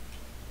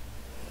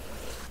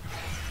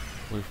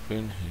 We've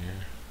been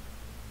here.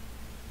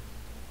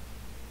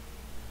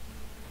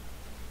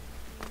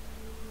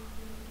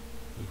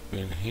 We've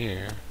been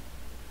here.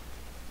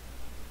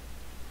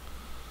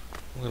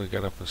 I'm gonna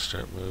get up and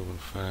start moving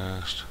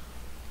fast.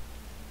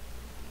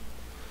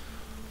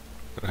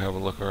 Gonna have a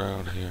look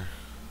around here.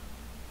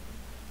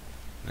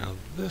 Now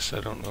this I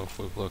don't know if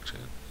we've looked at.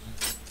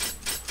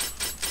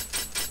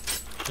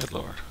 Good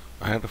lord.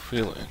 I had a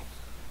feeling.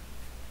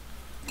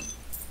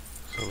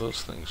 So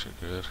those things are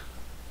good.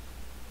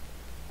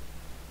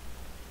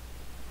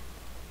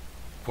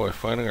 Boy,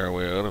 finding our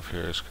way out of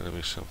here is gonna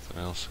be something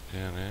else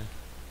again, eh?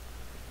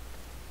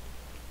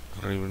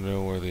 I don't even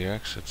know where the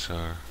exits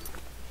are.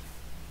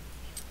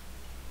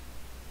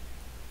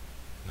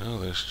 No,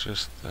 there's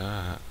just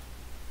that.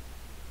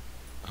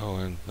 Oh,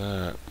 and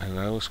that. And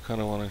I was kind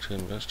of wanting to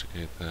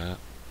investigate that.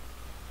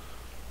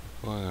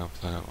 Going up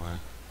that way.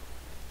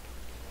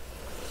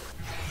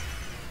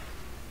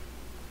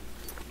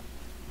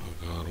 Oh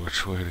god,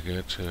 which way to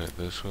get to it?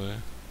 This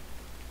way?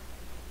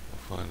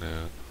 We'll find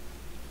out.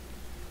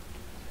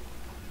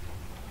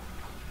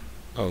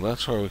 Oh,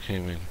 that's where we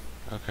came in.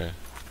 Okay.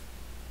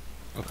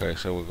 Okay,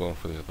 so we're going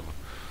for the other one.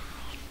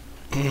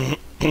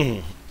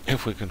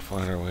 If we can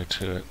find our way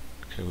to it.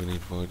 Okay, we need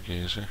Void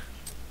Gazer.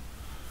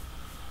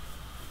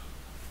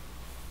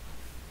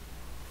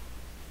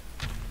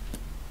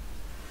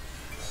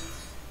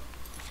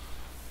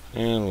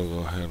 And we'll go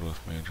ahead with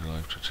Major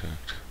Life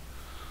Detect.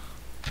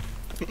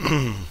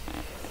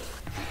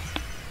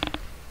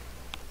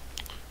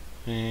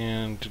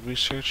 And did we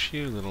search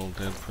you, little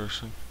dead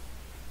person?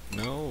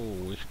 No,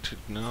 we did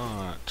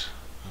not.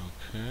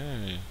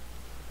 Okay.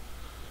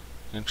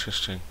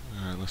 Interesting.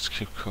 Alright, let's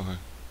keep going.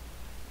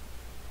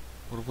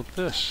 What about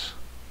this?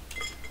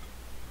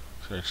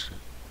 Searched it.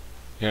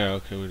 Yeah,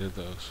 okay, we did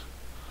those.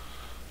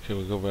 Okay,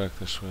 we'll go back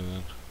this way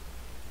then.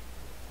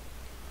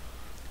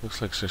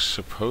 Looks like there's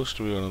supposed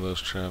to be one of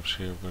those traps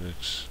here, but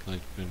it's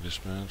like been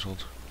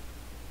dismantled.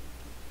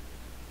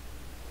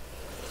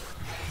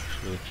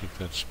 Should really keep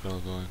that spell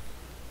going.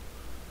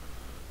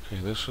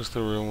 Okay, this was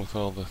the room with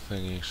all the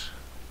thingies.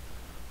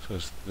 So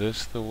is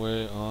this the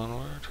way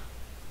onward?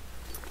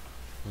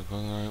 We're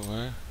going the right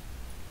way?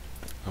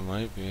 I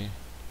might be.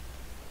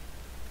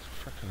 It's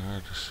freaking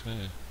hard to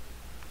say.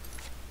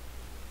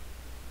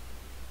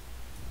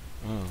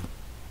 Oh.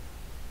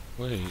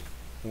 Wait,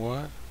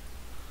 what?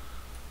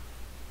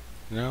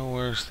 Now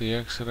where's the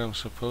exit I'm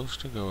supposed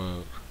to go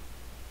out?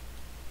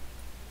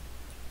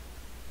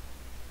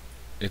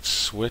 It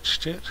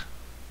switched it?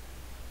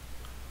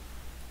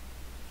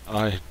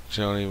 I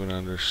don't even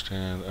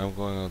understand. I'm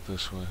going out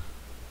this way.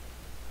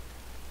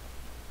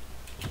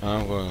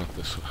 I'm going out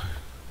this way.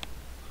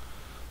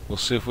 We'll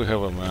see if we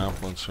have a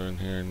map once we're in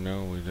here.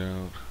 No, we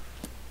don't.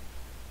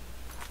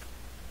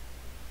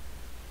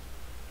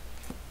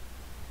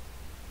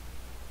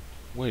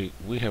 Wait,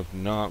 we have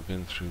not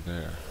been through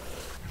there.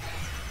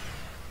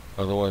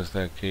 Otherwise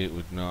that gate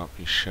would not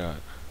be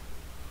shut.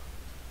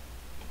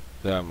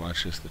 That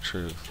much is the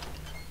truth.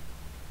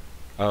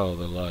 Oh,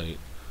 the light.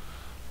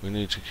 We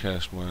need to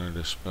cast Minor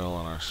Dispel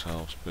on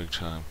ourselves big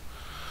time.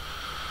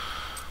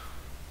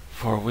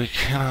 For we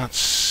cannot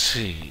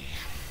see.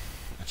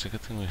 It's a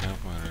good thing we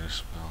have Minor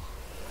Dispel.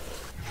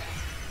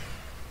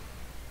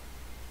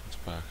 Let's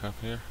back up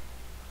here.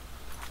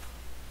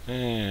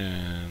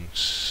 And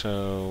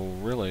so,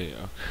 really,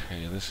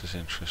 okay, this is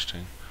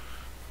interesting.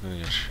 I'm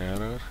gonna get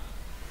shadowed.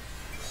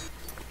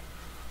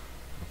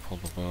 I'll pull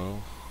the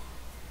bow.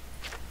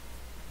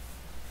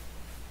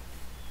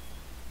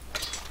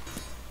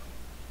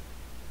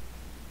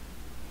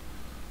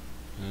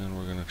 And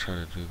we're gonna try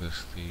to do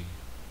this the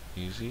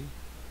easy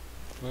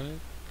way.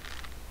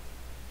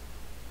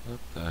 What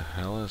the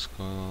hell is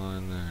going on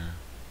in there?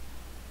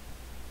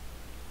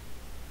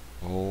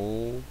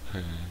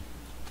 Okay.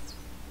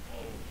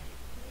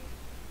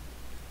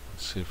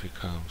 Let's see if he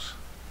comes.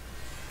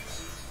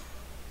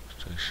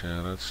 Stay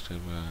shadowed, stay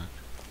back.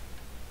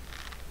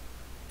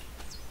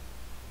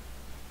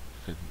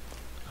 Good.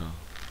 Oh.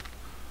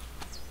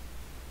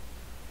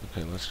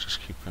 Okay, let's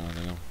just keep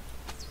pounding him.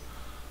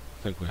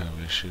 I think we have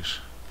issues.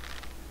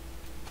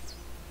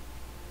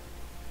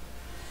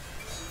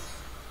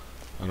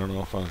 I don't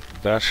know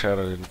if that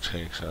shadow didn't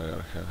take, so I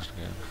gotta cast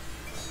again.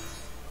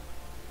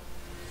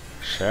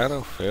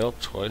 Shadow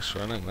failed twice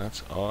running,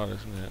 that's odd,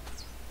 isn't it?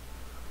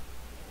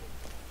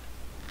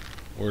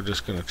 We're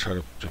just gonna try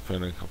to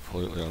defend it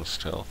completely on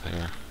stealth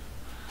here.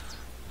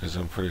 Because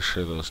I'm pretty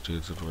sure those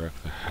dudes would wreck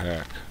the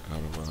heck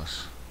out of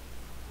us.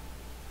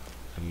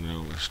 And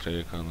no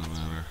mistake on the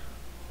matter.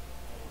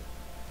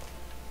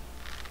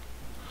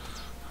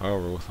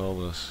 However, with all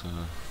this,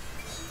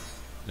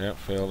 yeah,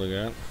 failed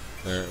again.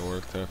 There, it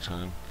worked that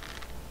time.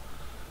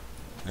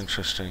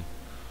 Interesting.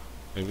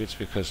 Maybe it's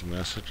because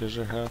messages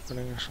are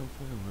happening or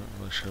something? I'm not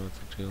really sure what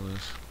the deal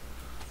is.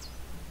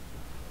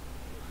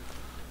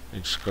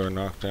 You just go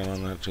knock down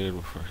on that dude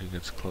before he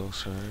gets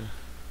closer, eh?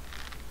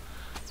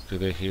 Do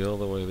they heal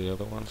the way the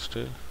other ones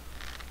do?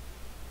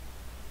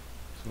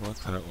 Doesn't look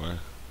that way.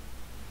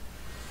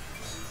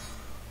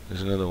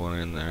 There's another one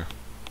in there.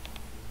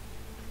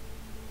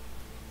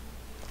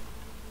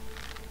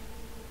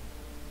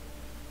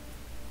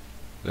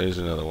 There's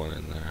another one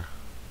in there.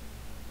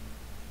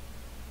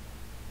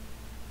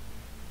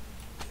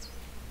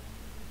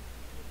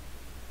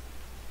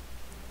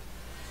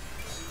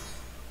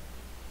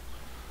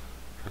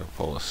 Try to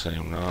pull the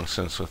same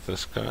nonsense with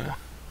this guy.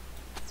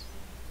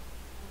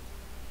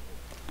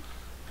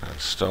 Try to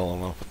stall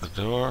him up at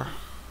the door.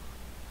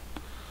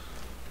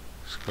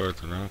 Scored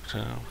the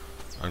knockdown.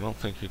 I don't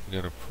think you can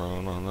get a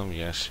prone on them.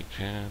 Yes, you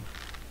can.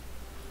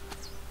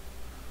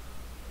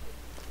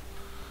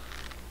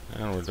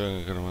 And we're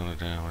doing a good amount of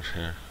damage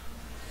here.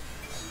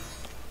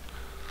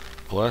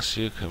 Bless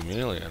you,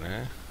 chameleon,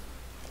 eh?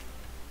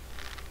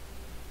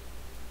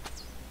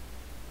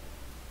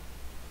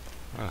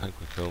 I think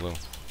we killed him.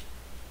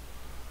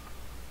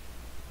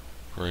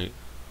 Great.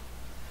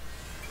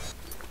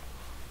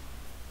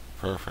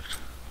 Perfect.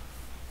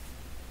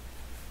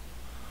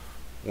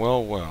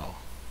 Well, well.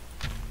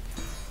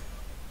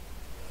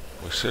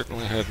 We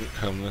certainly hadn't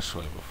come this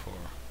way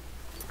before.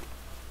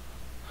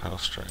 How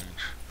strange.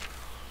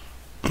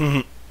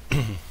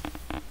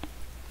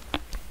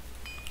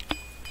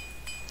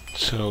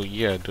 So,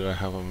 yeah, do I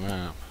have a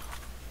map?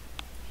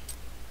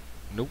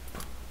 Nope.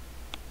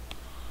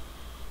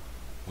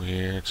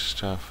 Weird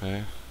stuff,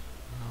 eh?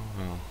 Oh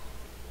well.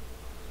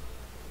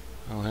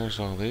 Well, there's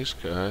all these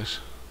guys.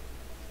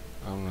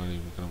 I'm not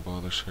even gonna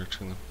bother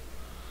searching them.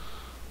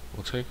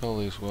 We'll take all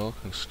these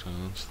welcome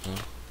stones,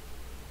 though.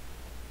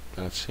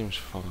 That seems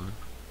fine.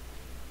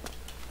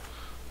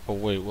 Oh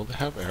wait, will they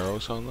have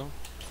arrows on them?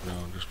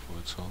 No, just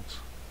void salts.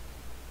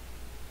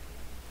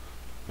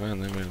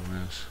 Man, they made a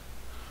mess.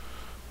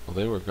 Well,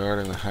 they were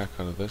guarding the heck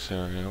out of this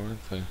area,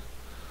 weren't they?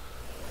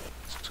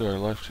 Let's do our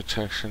life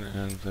detection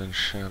and then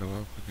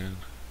shadow up again.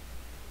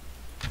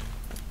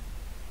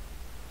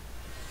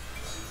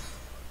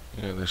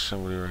 Yeah, there's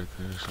somebody right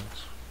there, so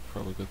it's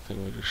probably a good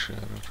thing we just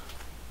shadowed.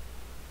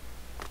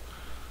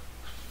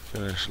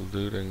 Finish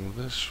looting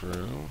this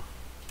room.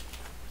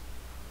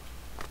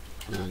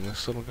 Looting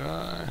this little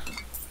guy.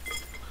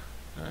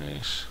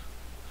 Nice.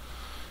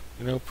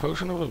 You know,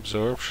 potion of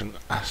absorption,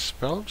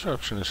 spell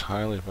absorption is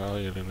highly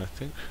valued, and I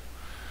think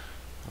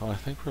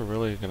we're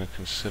really going to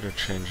consider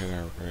changing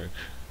our rig.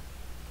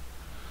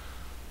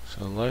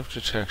 So life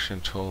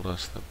detection told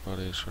us that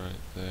Buddy's right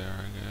there,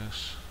 I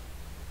guess.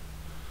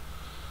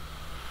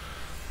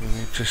 We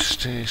need to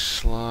stay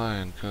sly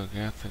and go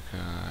get the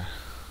guy.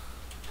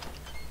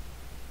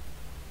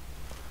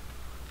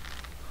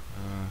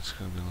 It's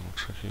going to be a little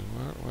tricky.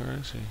 Where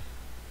is he?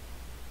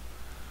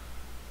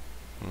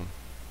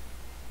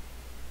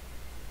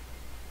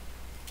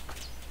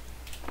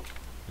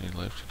 Need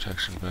life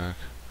detection back.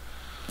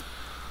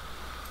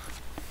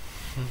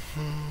 Okay.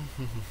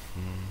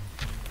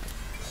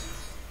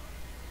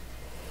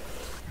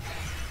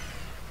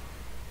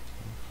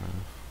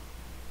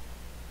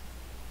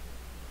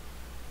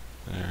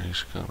 There,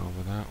 he's gone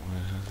over that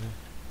way, has he?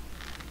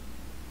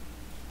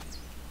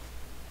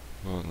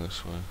 Going this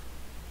way.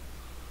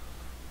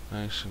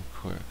 Nice and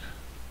quick.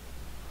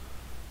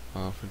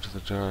 Off into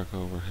the dark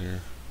over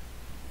here.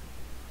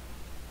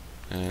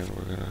 And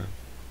we're gonna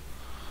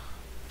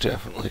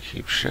definitely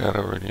keep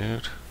shadow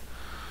renewed.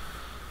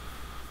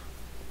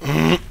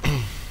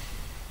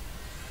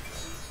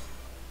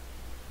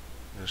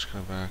 Just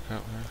gonna back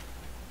up here.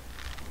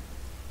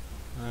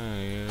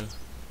 There you.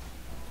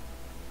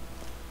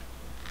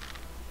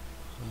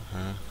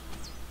 Okay.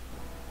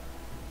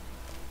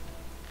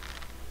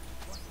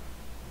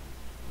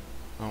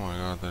 Oh my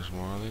god, there's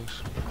more of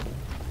these.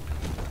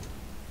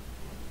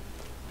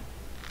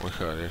 We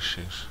got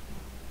issues.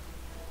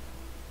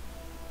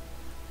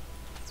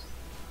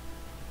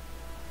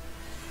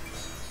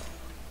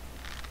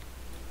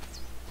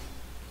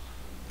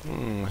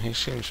 He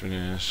seems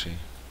nasty.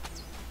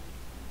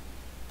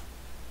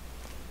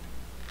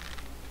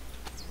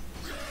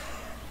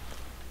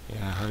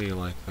 Yeah, how do you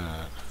like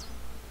that?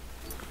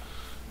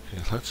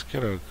 Okay, let's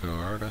get a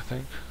guard, I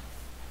think.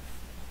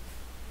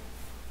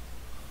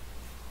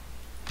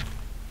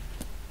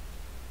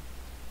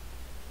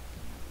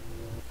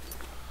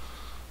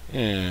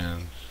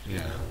 And,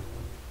 yeah.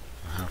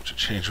 I have to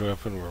change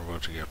weapon, we're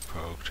about to get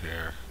poked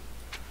here.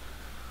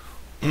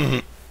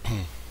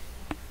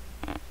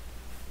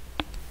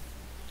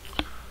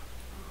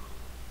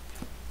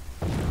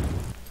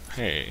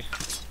 Hey,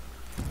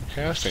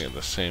 casting at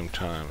the same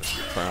time is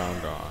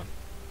frowned on.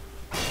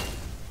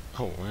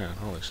 Oh man,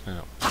 holy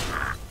snap.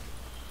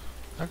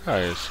 That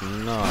guy is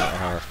not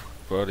our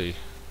buddy.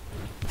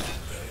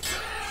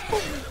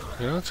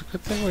 You know, it's a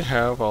good thing we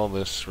have all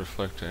this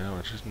reflect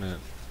damage, isn't it?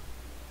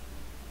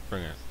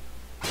 Bring it.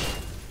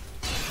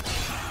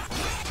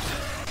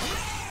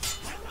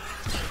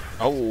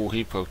 Oh,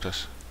 he poked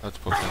us. Let's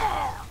poke him.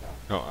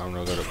 No, I'm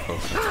no good at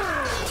poking.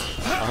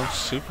 I'm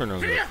super no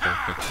good at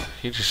poking.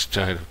 He just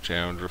died of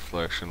damage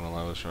reflection while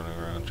I was running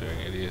around doing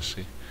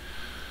idiocy.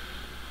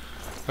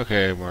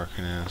 Okay,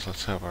 Markinez,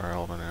 let's have our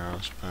elven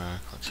arrows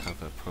back. Let's have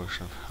that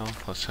potion of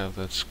health. Let's have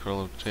that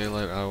scroll of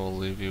daylight. I will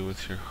leave you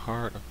with your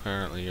heart.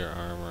 Apparently your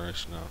armor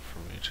is not for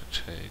me to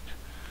take.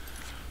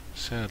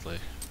 Sadly.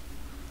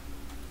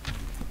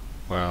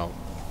 Well,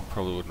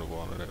 probably wouldn't have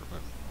wanted it,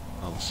 but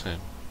all the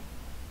same.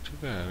 too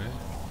bad, eh?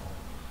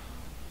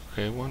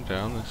 Okay, one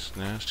down. There's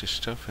nasty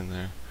stuff in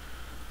there.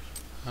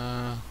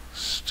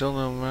 Still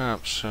no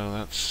map, so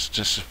that's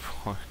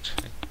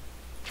disappointing.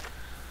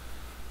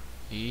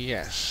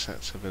 Yes,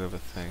 that's a bit of a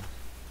thing.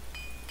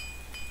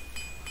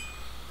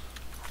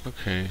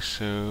 Okay,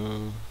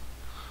 so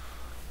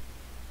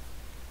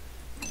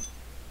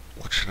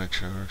what should I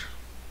charge?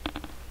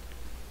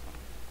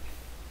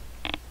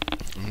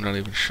 I'm not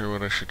even sure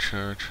what I should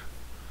charge.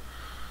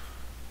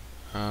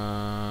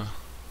 I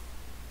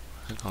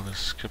think I'll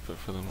just skip it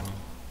for the moment.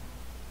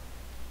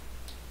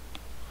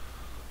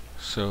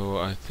 So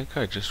I think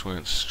I just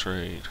went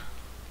straight.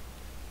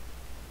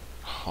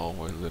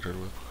 Hallway littered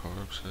with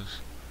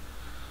corpses.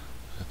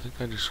 I think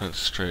I just went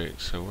straight,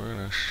 so we're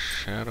gonna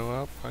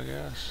shadow up, I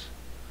guess.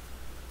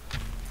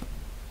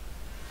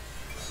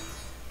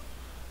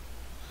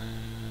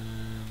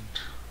 And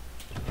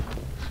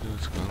see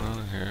what's going on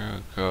in here.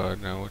 Oh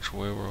god, now which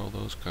way were all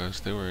those guys?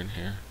 They were in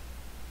here.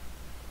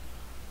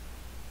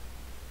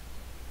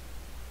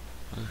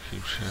 I'll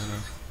keep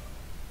shadow.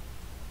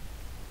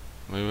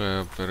 Maybe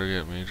I better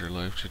get major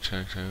life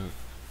checked out.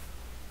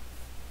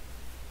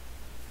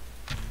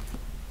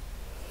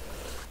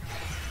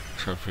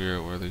 Try to figure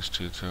out where these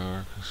dudes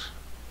are, because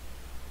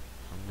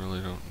I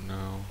really don't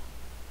know.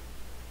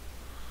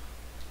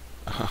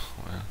 Oh,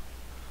 wow.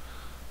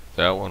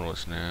 That one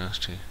was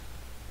nasty.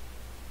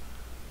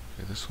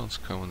 Okay, this one's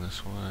coming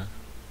this way.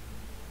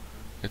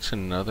 It's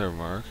another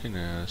marking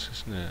as,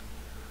 isn't it?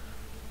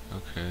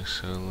 Okay,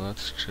 so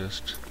let's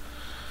just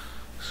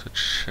switch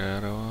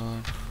shadow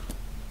on.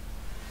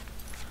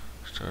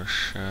 Start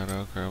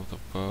shadow, grab the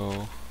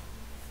bow.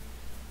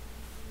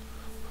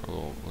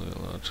 Probably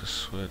allowed to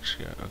switch,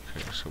 yeah,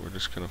 okay, so we're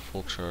just gonna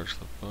full charge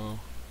the bow.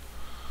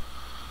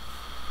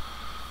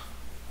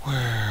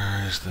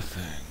 Where is the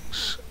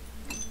things?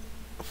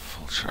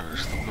 Full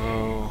charge the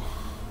bow,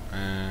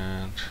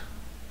 and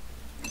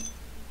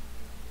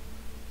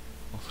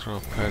we'll throw a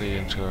petty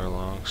into our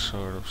long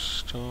sword of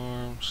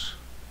storms.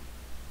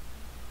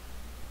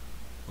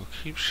 We'll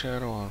keep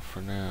shadow on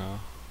for now.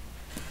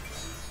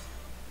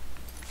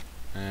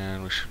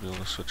 And we should be able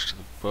to switch to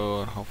the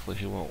bow, and hopefully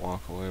he won't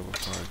walk away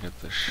before I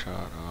get this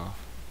shot off.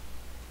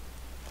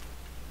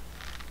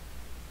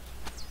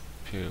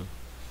 Pew.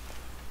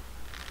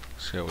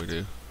 See how we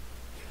do.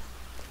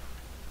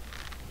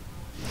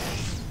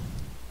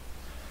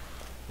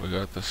 We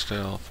got the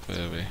stealth,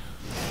 baby.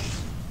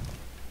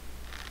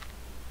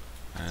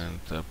 And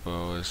the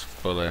bow is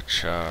fully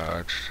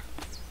charged.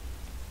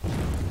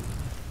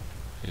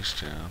 He's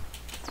down.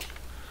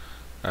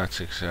 That's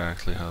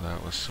exactly how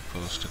that was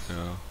supposed to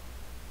go.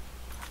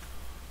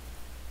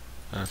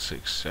 That's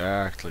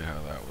exactly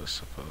how that was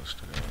supposed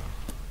to go.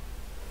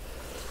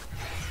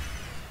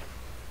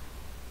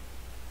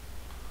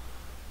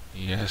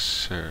 Yes,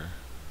 sir.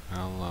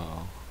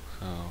 Hello.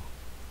 So,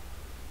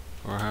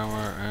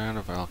 Warhammer and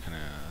a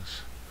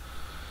Valkanaz.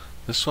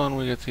 This one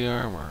we get the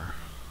armor,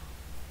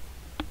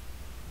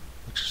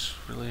 which is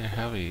really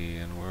heavy,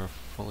 and we're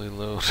fully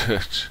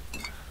loaded.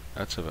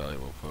 That's a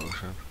valuable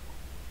potion.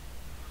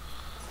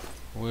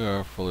 We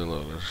are fully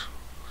loaded.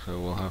 So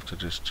we'll have to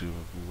just do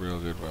real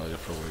good value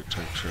for weight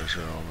type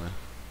treasure only.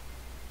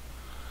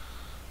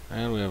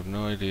 And we have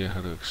no idea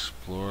how to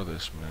explore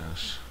this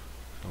mess.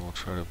 And we'll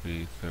try to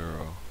be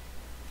thorough.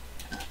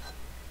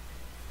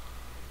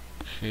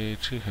 Okay,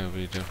 too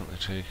heavy, definitely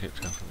take it,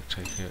 definitely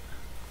take it.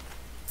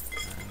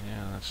 And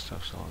yeah, that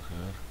stuff's all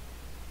good.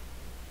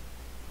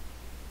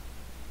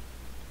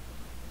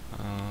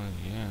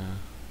 Yeah.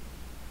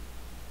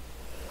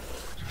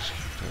 Just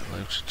keep that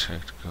life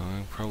detect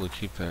going. Probably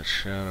keep that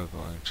shadow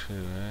going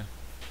too, eh?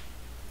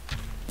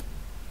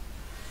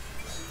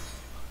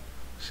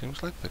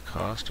 Seems like the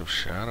cost of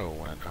shadow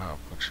went up,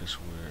 which is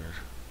weird.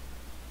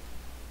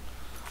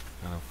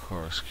 And of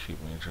course, keep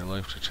major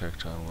life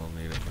detect on. We'll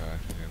need it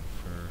back again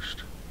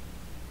first.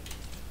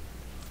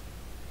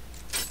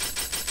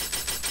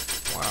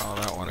 Wow,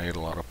 that one ate a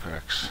lot of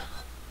picks.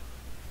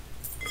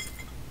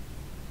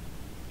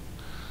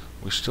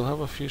 We still have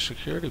a few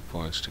security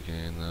points to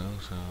gain though,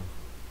 so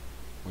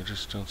we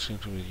just don't seem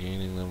to be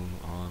gaining them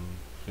on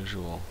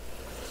visual.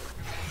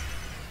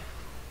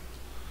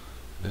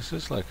 This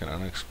is like an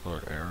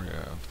unexplored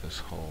area of this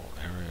whole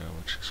area,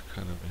 which is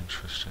kind of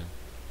interesting.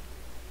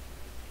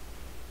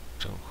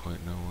 Don't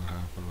quite know what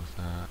happened with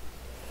that.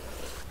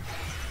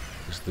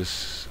 Is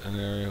this an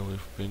area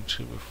we've been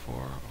to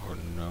before? Or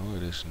no,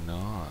 it is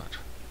not.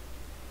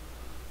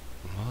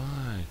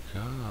 My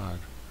god.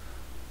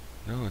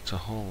 No, it's a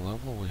whole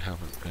level we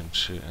haven't been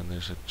to, and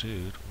there's a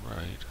dude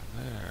right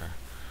there.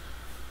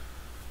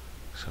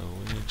 So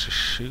we need to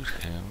shoot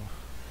him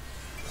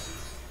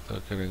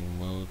without getting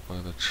mowed by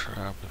the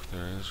trap if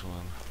there is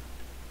one.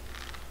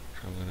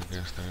 Which I'm gonna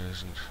guess there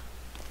isn't.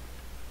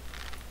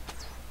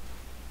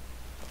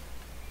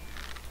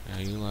 Yeah,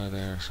 you lie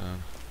there,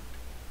 son.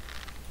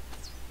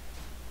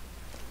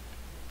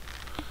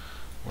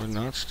 We're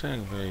not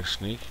staying very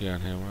sneaky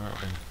on him, are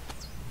we?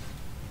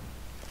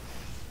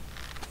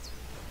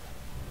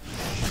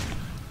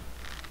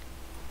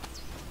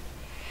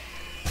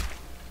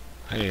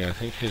 Hey, I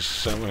think his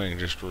summoning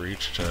just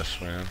reached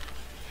us, man.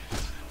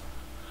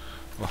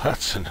 Well,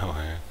 that's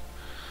annoying.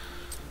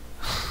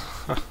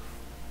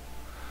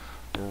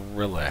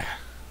 Really?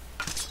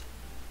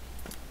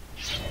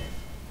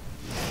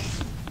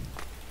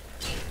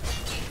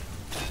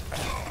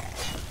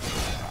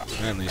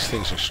 Man, these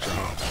things are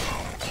strong.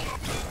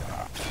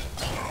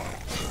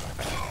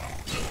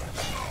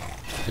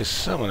 His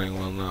summoning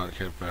will not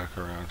get back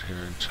around here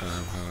in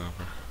time,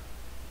 however.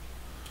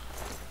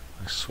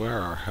 I swear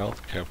our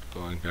health kept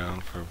going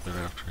down for a bit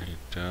after he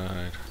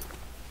died.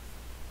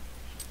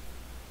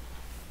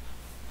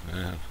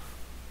 Man.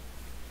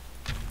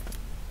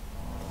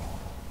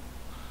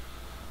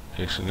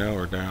 Okay, so now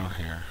we're down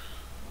here.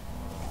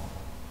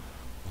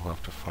 We'll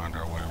have to find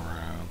our way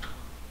around.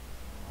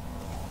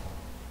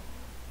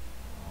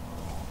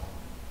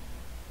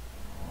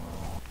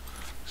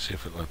 See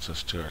if it lets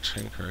us do our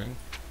tinkering.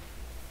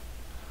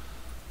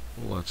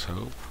 Let's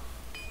hope.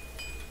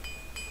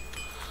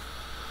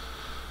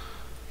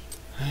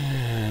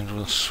 And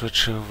we'll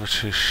switch over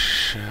to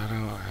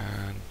Shadow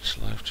and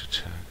Life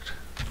Detect.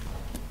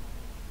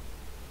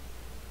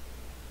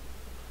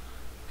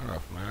 Not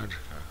enough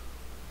Magicka.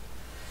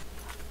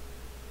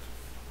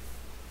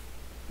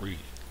 Read.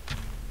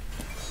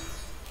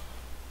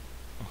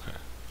 Okay.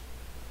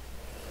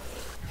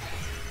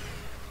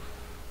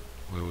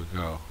 Where we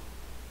go?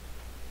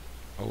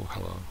 Oh,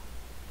 hello.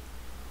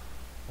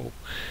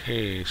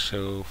 Okay,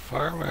 so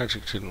fire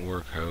magic didn't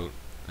work out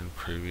in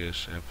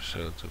previous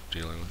episodes of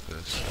dealing with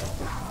this.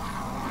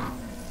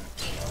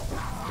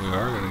 We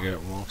are going to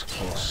get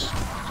multiple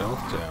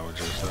stealth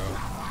damages though.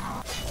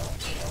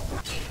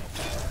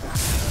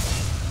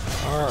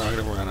 Our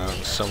item ran out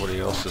and somebody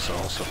else is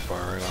also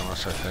firing on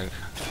us, I think.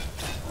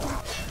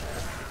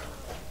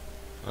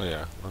 Oh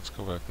yeah, let's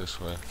go back this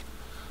way.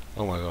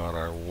 Oh my god,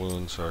 our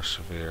wounds are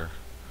severe.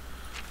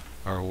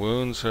 Our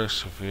wounds are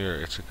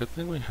severe. It's a good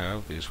thing we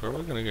have these. Where are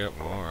we going to get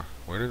more?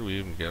 Where did we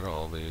even get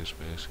all these,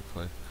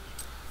 basically?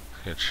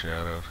 Get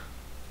shadowed.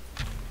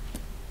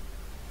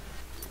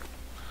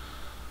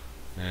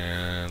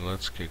 And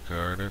let's get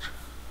guarded.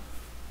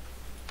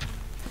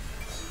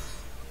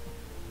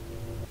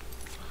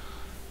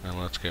 And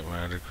let's get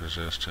magic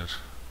resisted.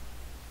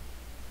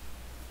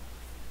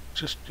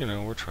 Just, you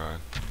know, we're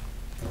trying.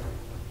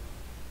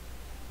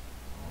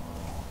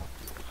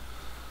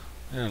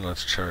 And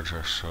let's charge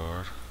our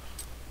sword.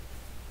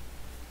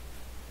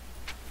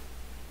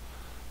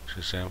 Which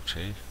is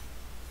empty.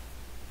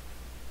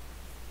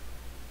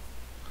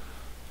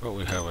 But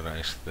we have a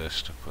nice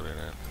this to put it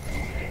in.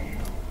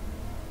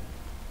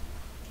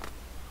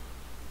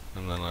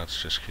 And then let's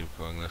just keep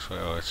going this way.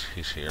 Oh,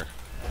 he's here.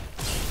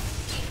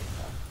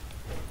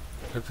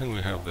 Good thing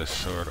we have this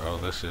sword. Oh,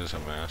 this is a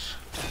mess.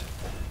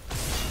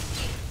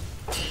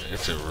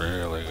 It's a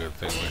really good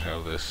thing we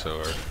have this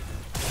sword.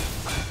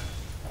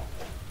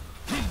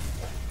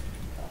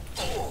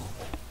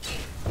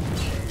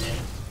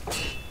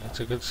 It's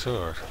a good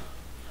sword.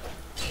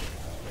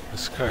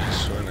 This guy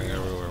is running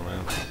everywhere,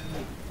 man.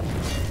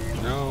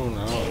 No,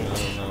 no, no,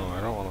 no.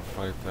 I don't want to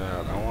fight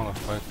that. I want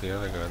to fight the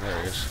other guy.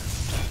 There he is.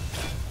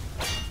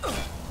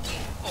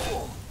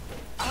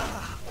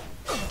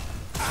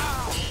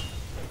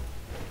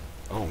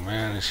 Oh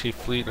man, is he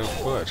fleet of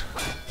foot?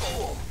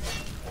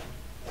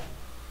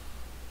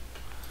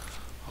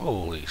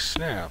 Holy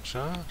snaps,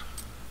 huh?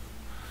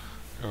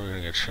 Are we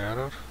gonna get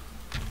shadowed?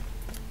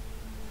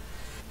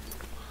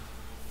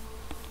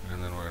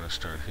 And then we're gonna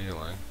start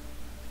healing.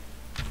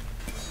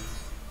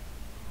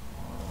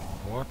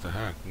 What the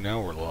heck? Now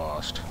we're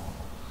lost.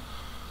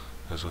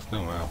 Because with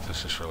no map,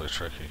 this is really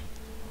tricky.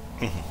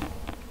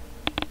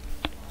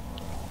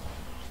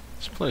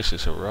 This place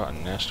is a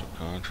rotten nest of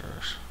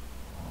conjurers.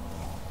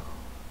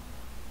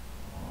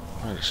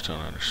 I just don't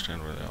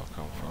understand where they all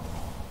come from.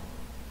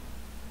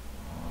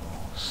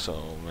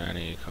 So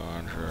many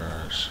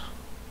conjurers.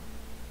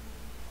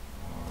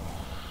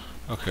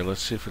 Okay,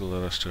 let's see if it'll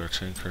let us do our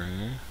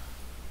tinkering, eh?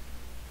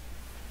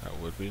 That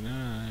would be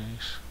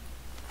nice.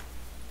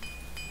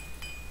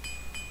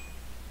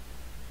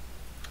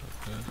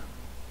 Okay.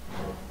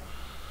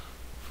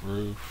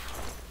 Roof.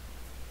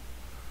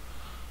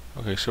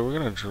 Okay, so we're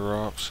gonna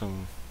drop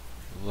some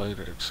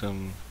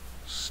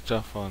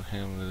stuff on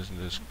him that isn't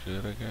as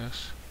good, I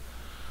guess.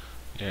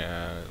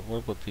 Yeah, what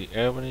about the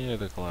ebony or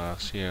the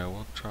glass? Yeah,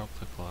 we'll drop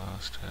the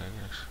glass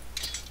daggers.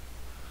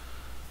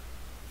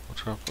 We'll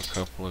drop a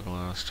couple of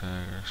glass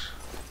daggers.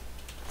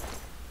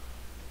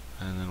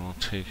 And then we'll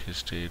take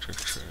his Daedric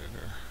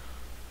trigger.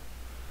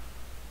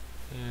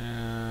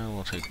 Yeah,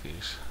 we'll take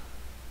these.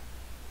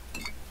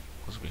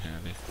 Those will be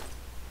handy.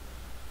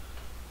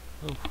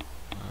 Oh,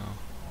 wow.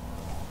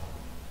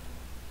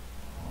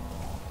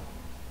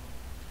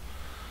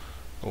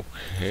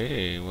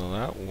 Okay, well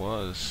that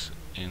was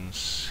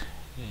insane.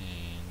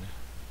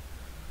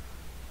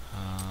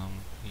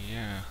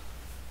 Yeah.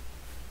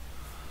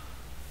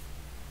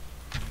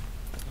 Oh,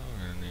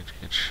 we're gonna need to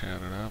get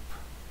shouted up.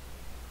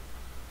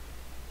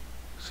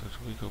 So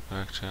do we go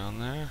back down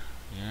there?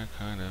 Yeah,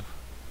 kind of.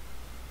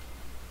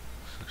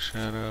 So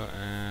shadow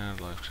and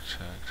life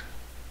detect.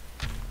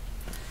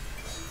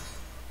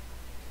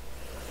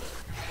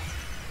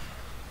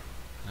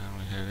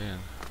 head in.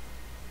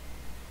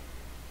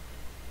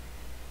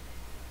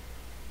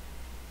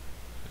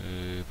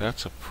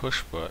 That's a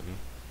push button,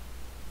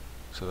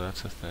 so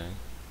that's a thing.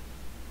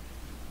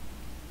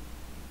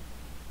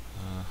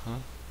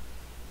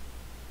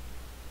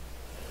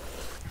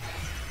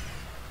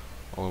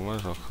 Well, we might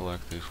as well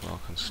collect these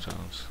Welkin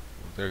stones.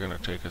 They're gonna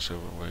take us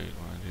overweight,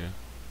 mind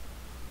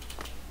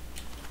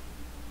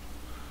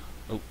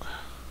you.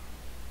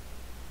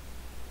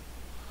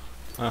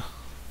 Oh.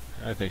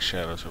 I think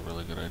shadows are a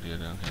really good idea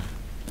down here.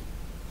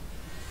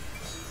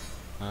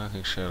 I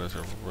think shadows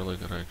are a really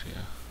good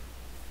idea.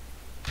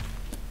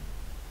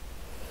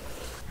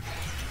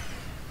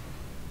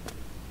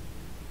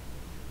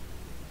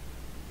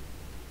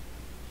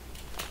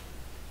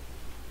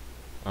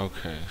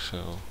 Okay,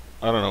 so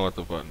I don't know what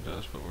the button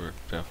does, but we're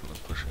definitely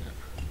pushing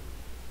it.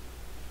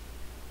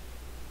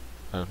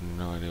 I have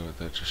no idea what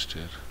that just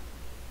did.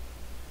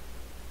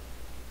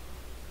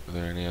 Are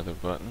there any other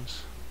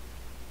buttons?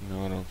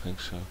 No, I don't think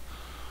so.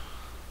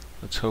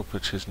 Let's hope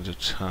it isn't a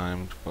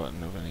timed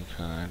button of any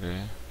kind,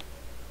 eh?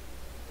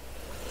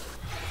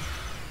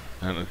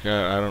 And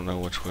I don't know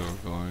which way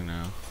we're going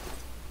now,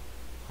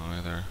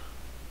 either.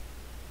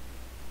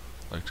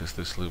 Like, does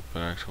this loop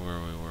back to where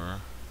we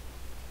were?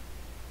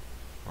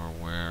 Or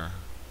where?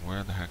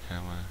 Where the heck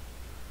am I?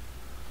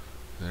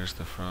 There's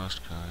the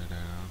frost guy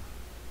down.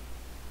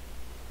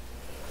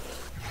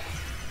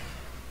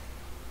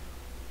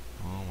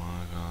 Oh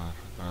my god.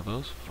 Are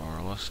those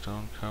Varla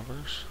stone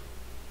covers?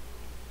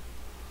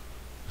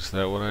 Is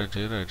that what I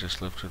did? I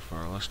just lifted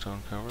Varla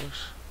stone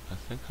covers? I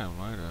think I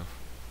might have.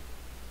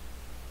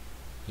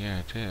 Yeah,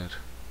 I did.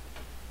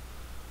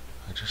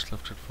 I just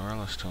lifted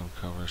Varla stone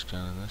covers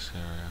down in this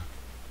area.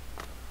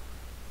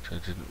 Which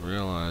I didn't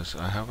realize.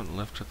 I haven't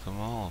lifted them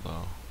all,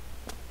 though.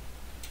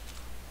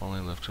 Only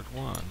lifted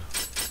one.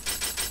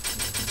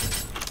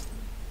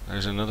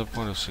 There's another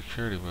point of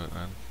security, but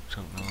I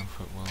don't know if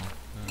it will.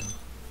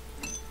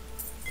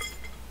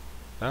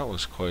 That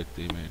was quite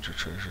the major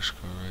treasure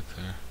score right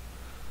there.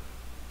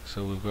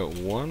 So we've got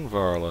one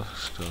Varla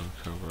stone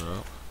cover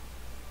up,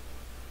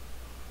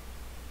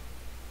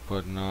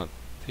 but not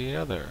the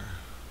other.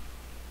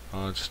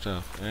 Odd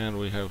stuff. And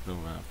we have no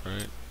map,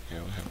 right?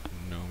 Yeah, we have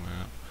no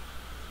map.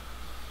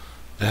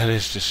 That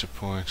is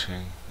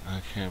disappointing.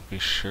 I can't be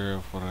sure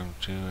of what I'm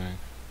doing.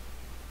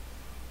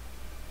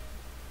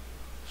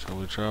 So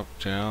we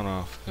dropped down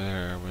off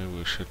there. Maybe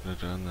we shouldn't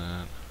have done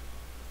that.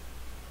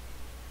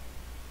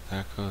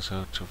 That goes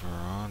out to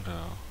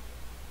Verondo.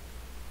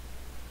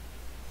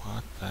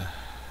 What the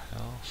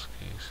hell,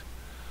 skis?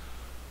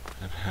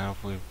 And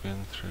have we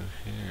been through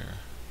here?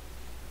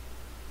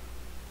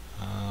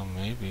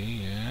 Maybe,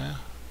 yeah.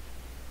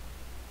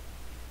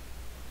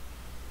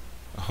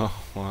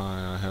 Oh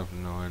my, I have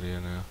no idea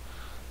now.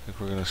 I think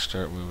we're gonna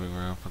start moving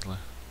rapidly.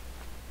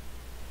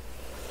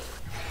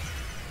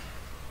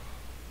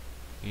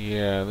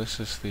 Yeah, this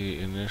is the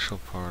initial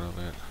part of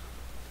it.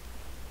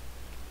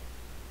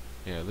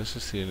 Yeah, this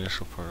is the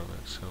initial part of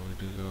it, so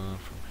we do go on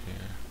from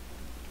here.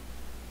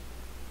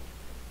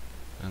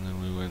 And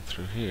then we went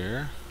through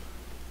here.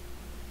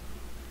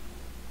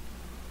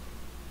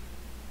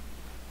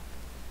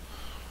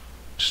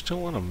 Just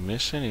don't want to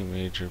miss any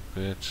major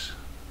bits.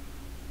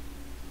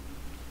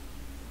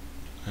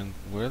 And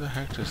where the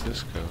heck does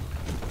this go?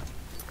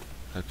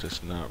 That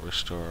does not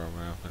restore our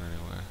map in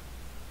any way.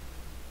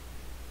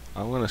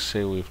 I'm gonna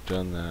say we've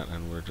done that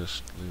and we're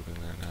just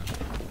leaving there now.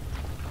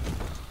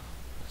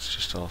 It's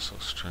just all so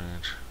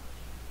strange.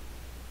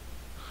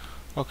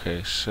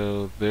 Okay,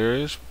 so there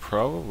is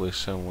probably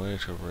some way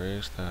to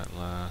raise that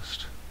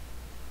last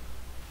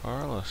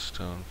Varla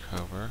stone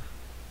cover,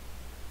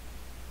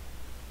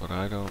 but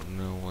I don't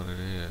know what it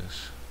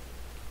is.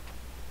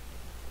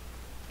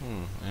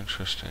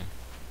 Interesting.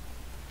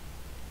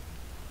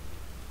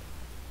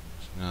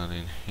 It's not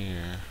in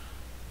here.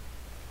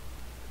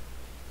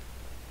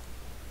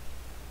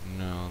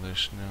 No,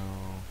 there's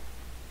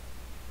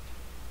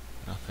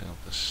nothing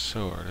of the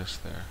sort, is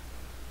there?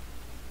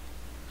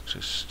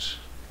 Just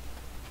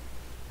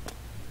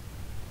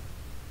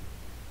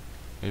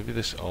maybe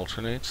this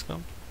alternates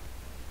them?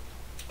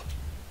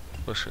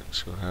 Push it and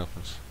see what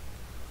happens.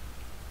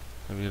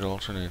 Maybe it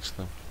alternates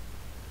them.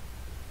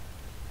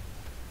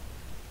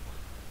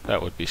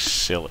 That would be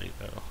silly,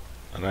 though.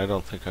 And I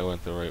don't think I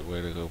went the right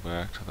way to go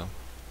back to them.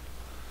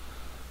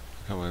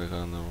 I think I might have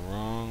gone the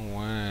wrong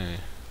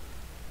way.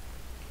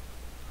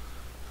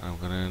 I'm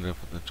gonna end up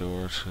at the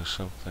door to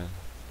something.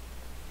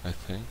 I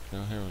think.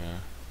 No, here we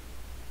are.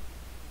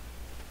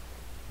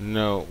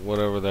 No,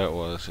 whatever that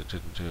was, it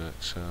didn't do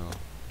it, so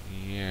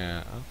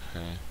yeah,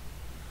 okay.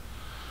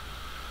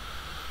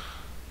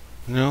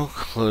 No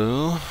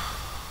clue.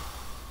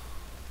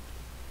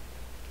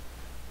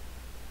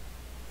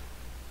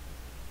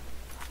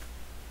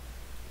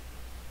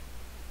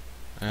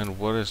 And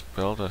what is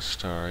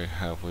Beldastari?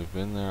 Have we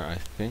been there? I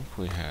think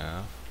we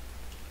have.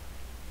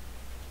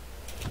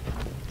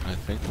 I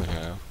think we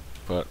have.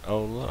 But,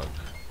 oh look.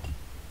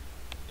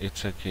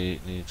 It's a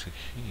gate needs a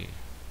key.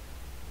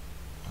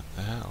 What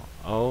the hell?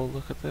 Oh,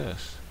 look at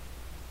this.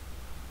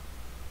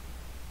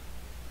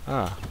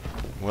 Ah,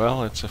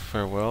 well, it's a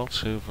farewell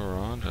to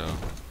Verondo.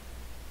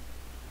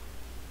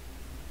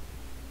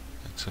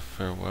 It's a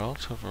farewell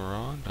to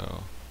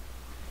Verondo.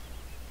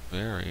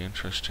 Very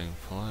interesting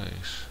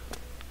place.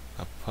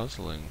 A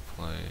puzzling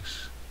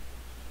place.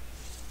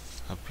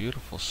 A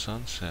beautiful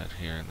sunset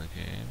here in the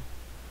game.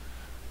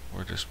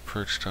 We're just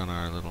perched on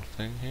our little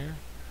thing here.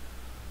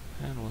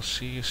 And we'll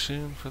see you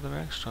soon for the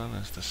next one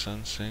as the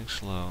sun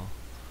sinks low.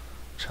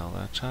 Till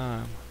that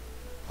time,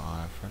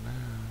 bye for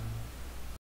now.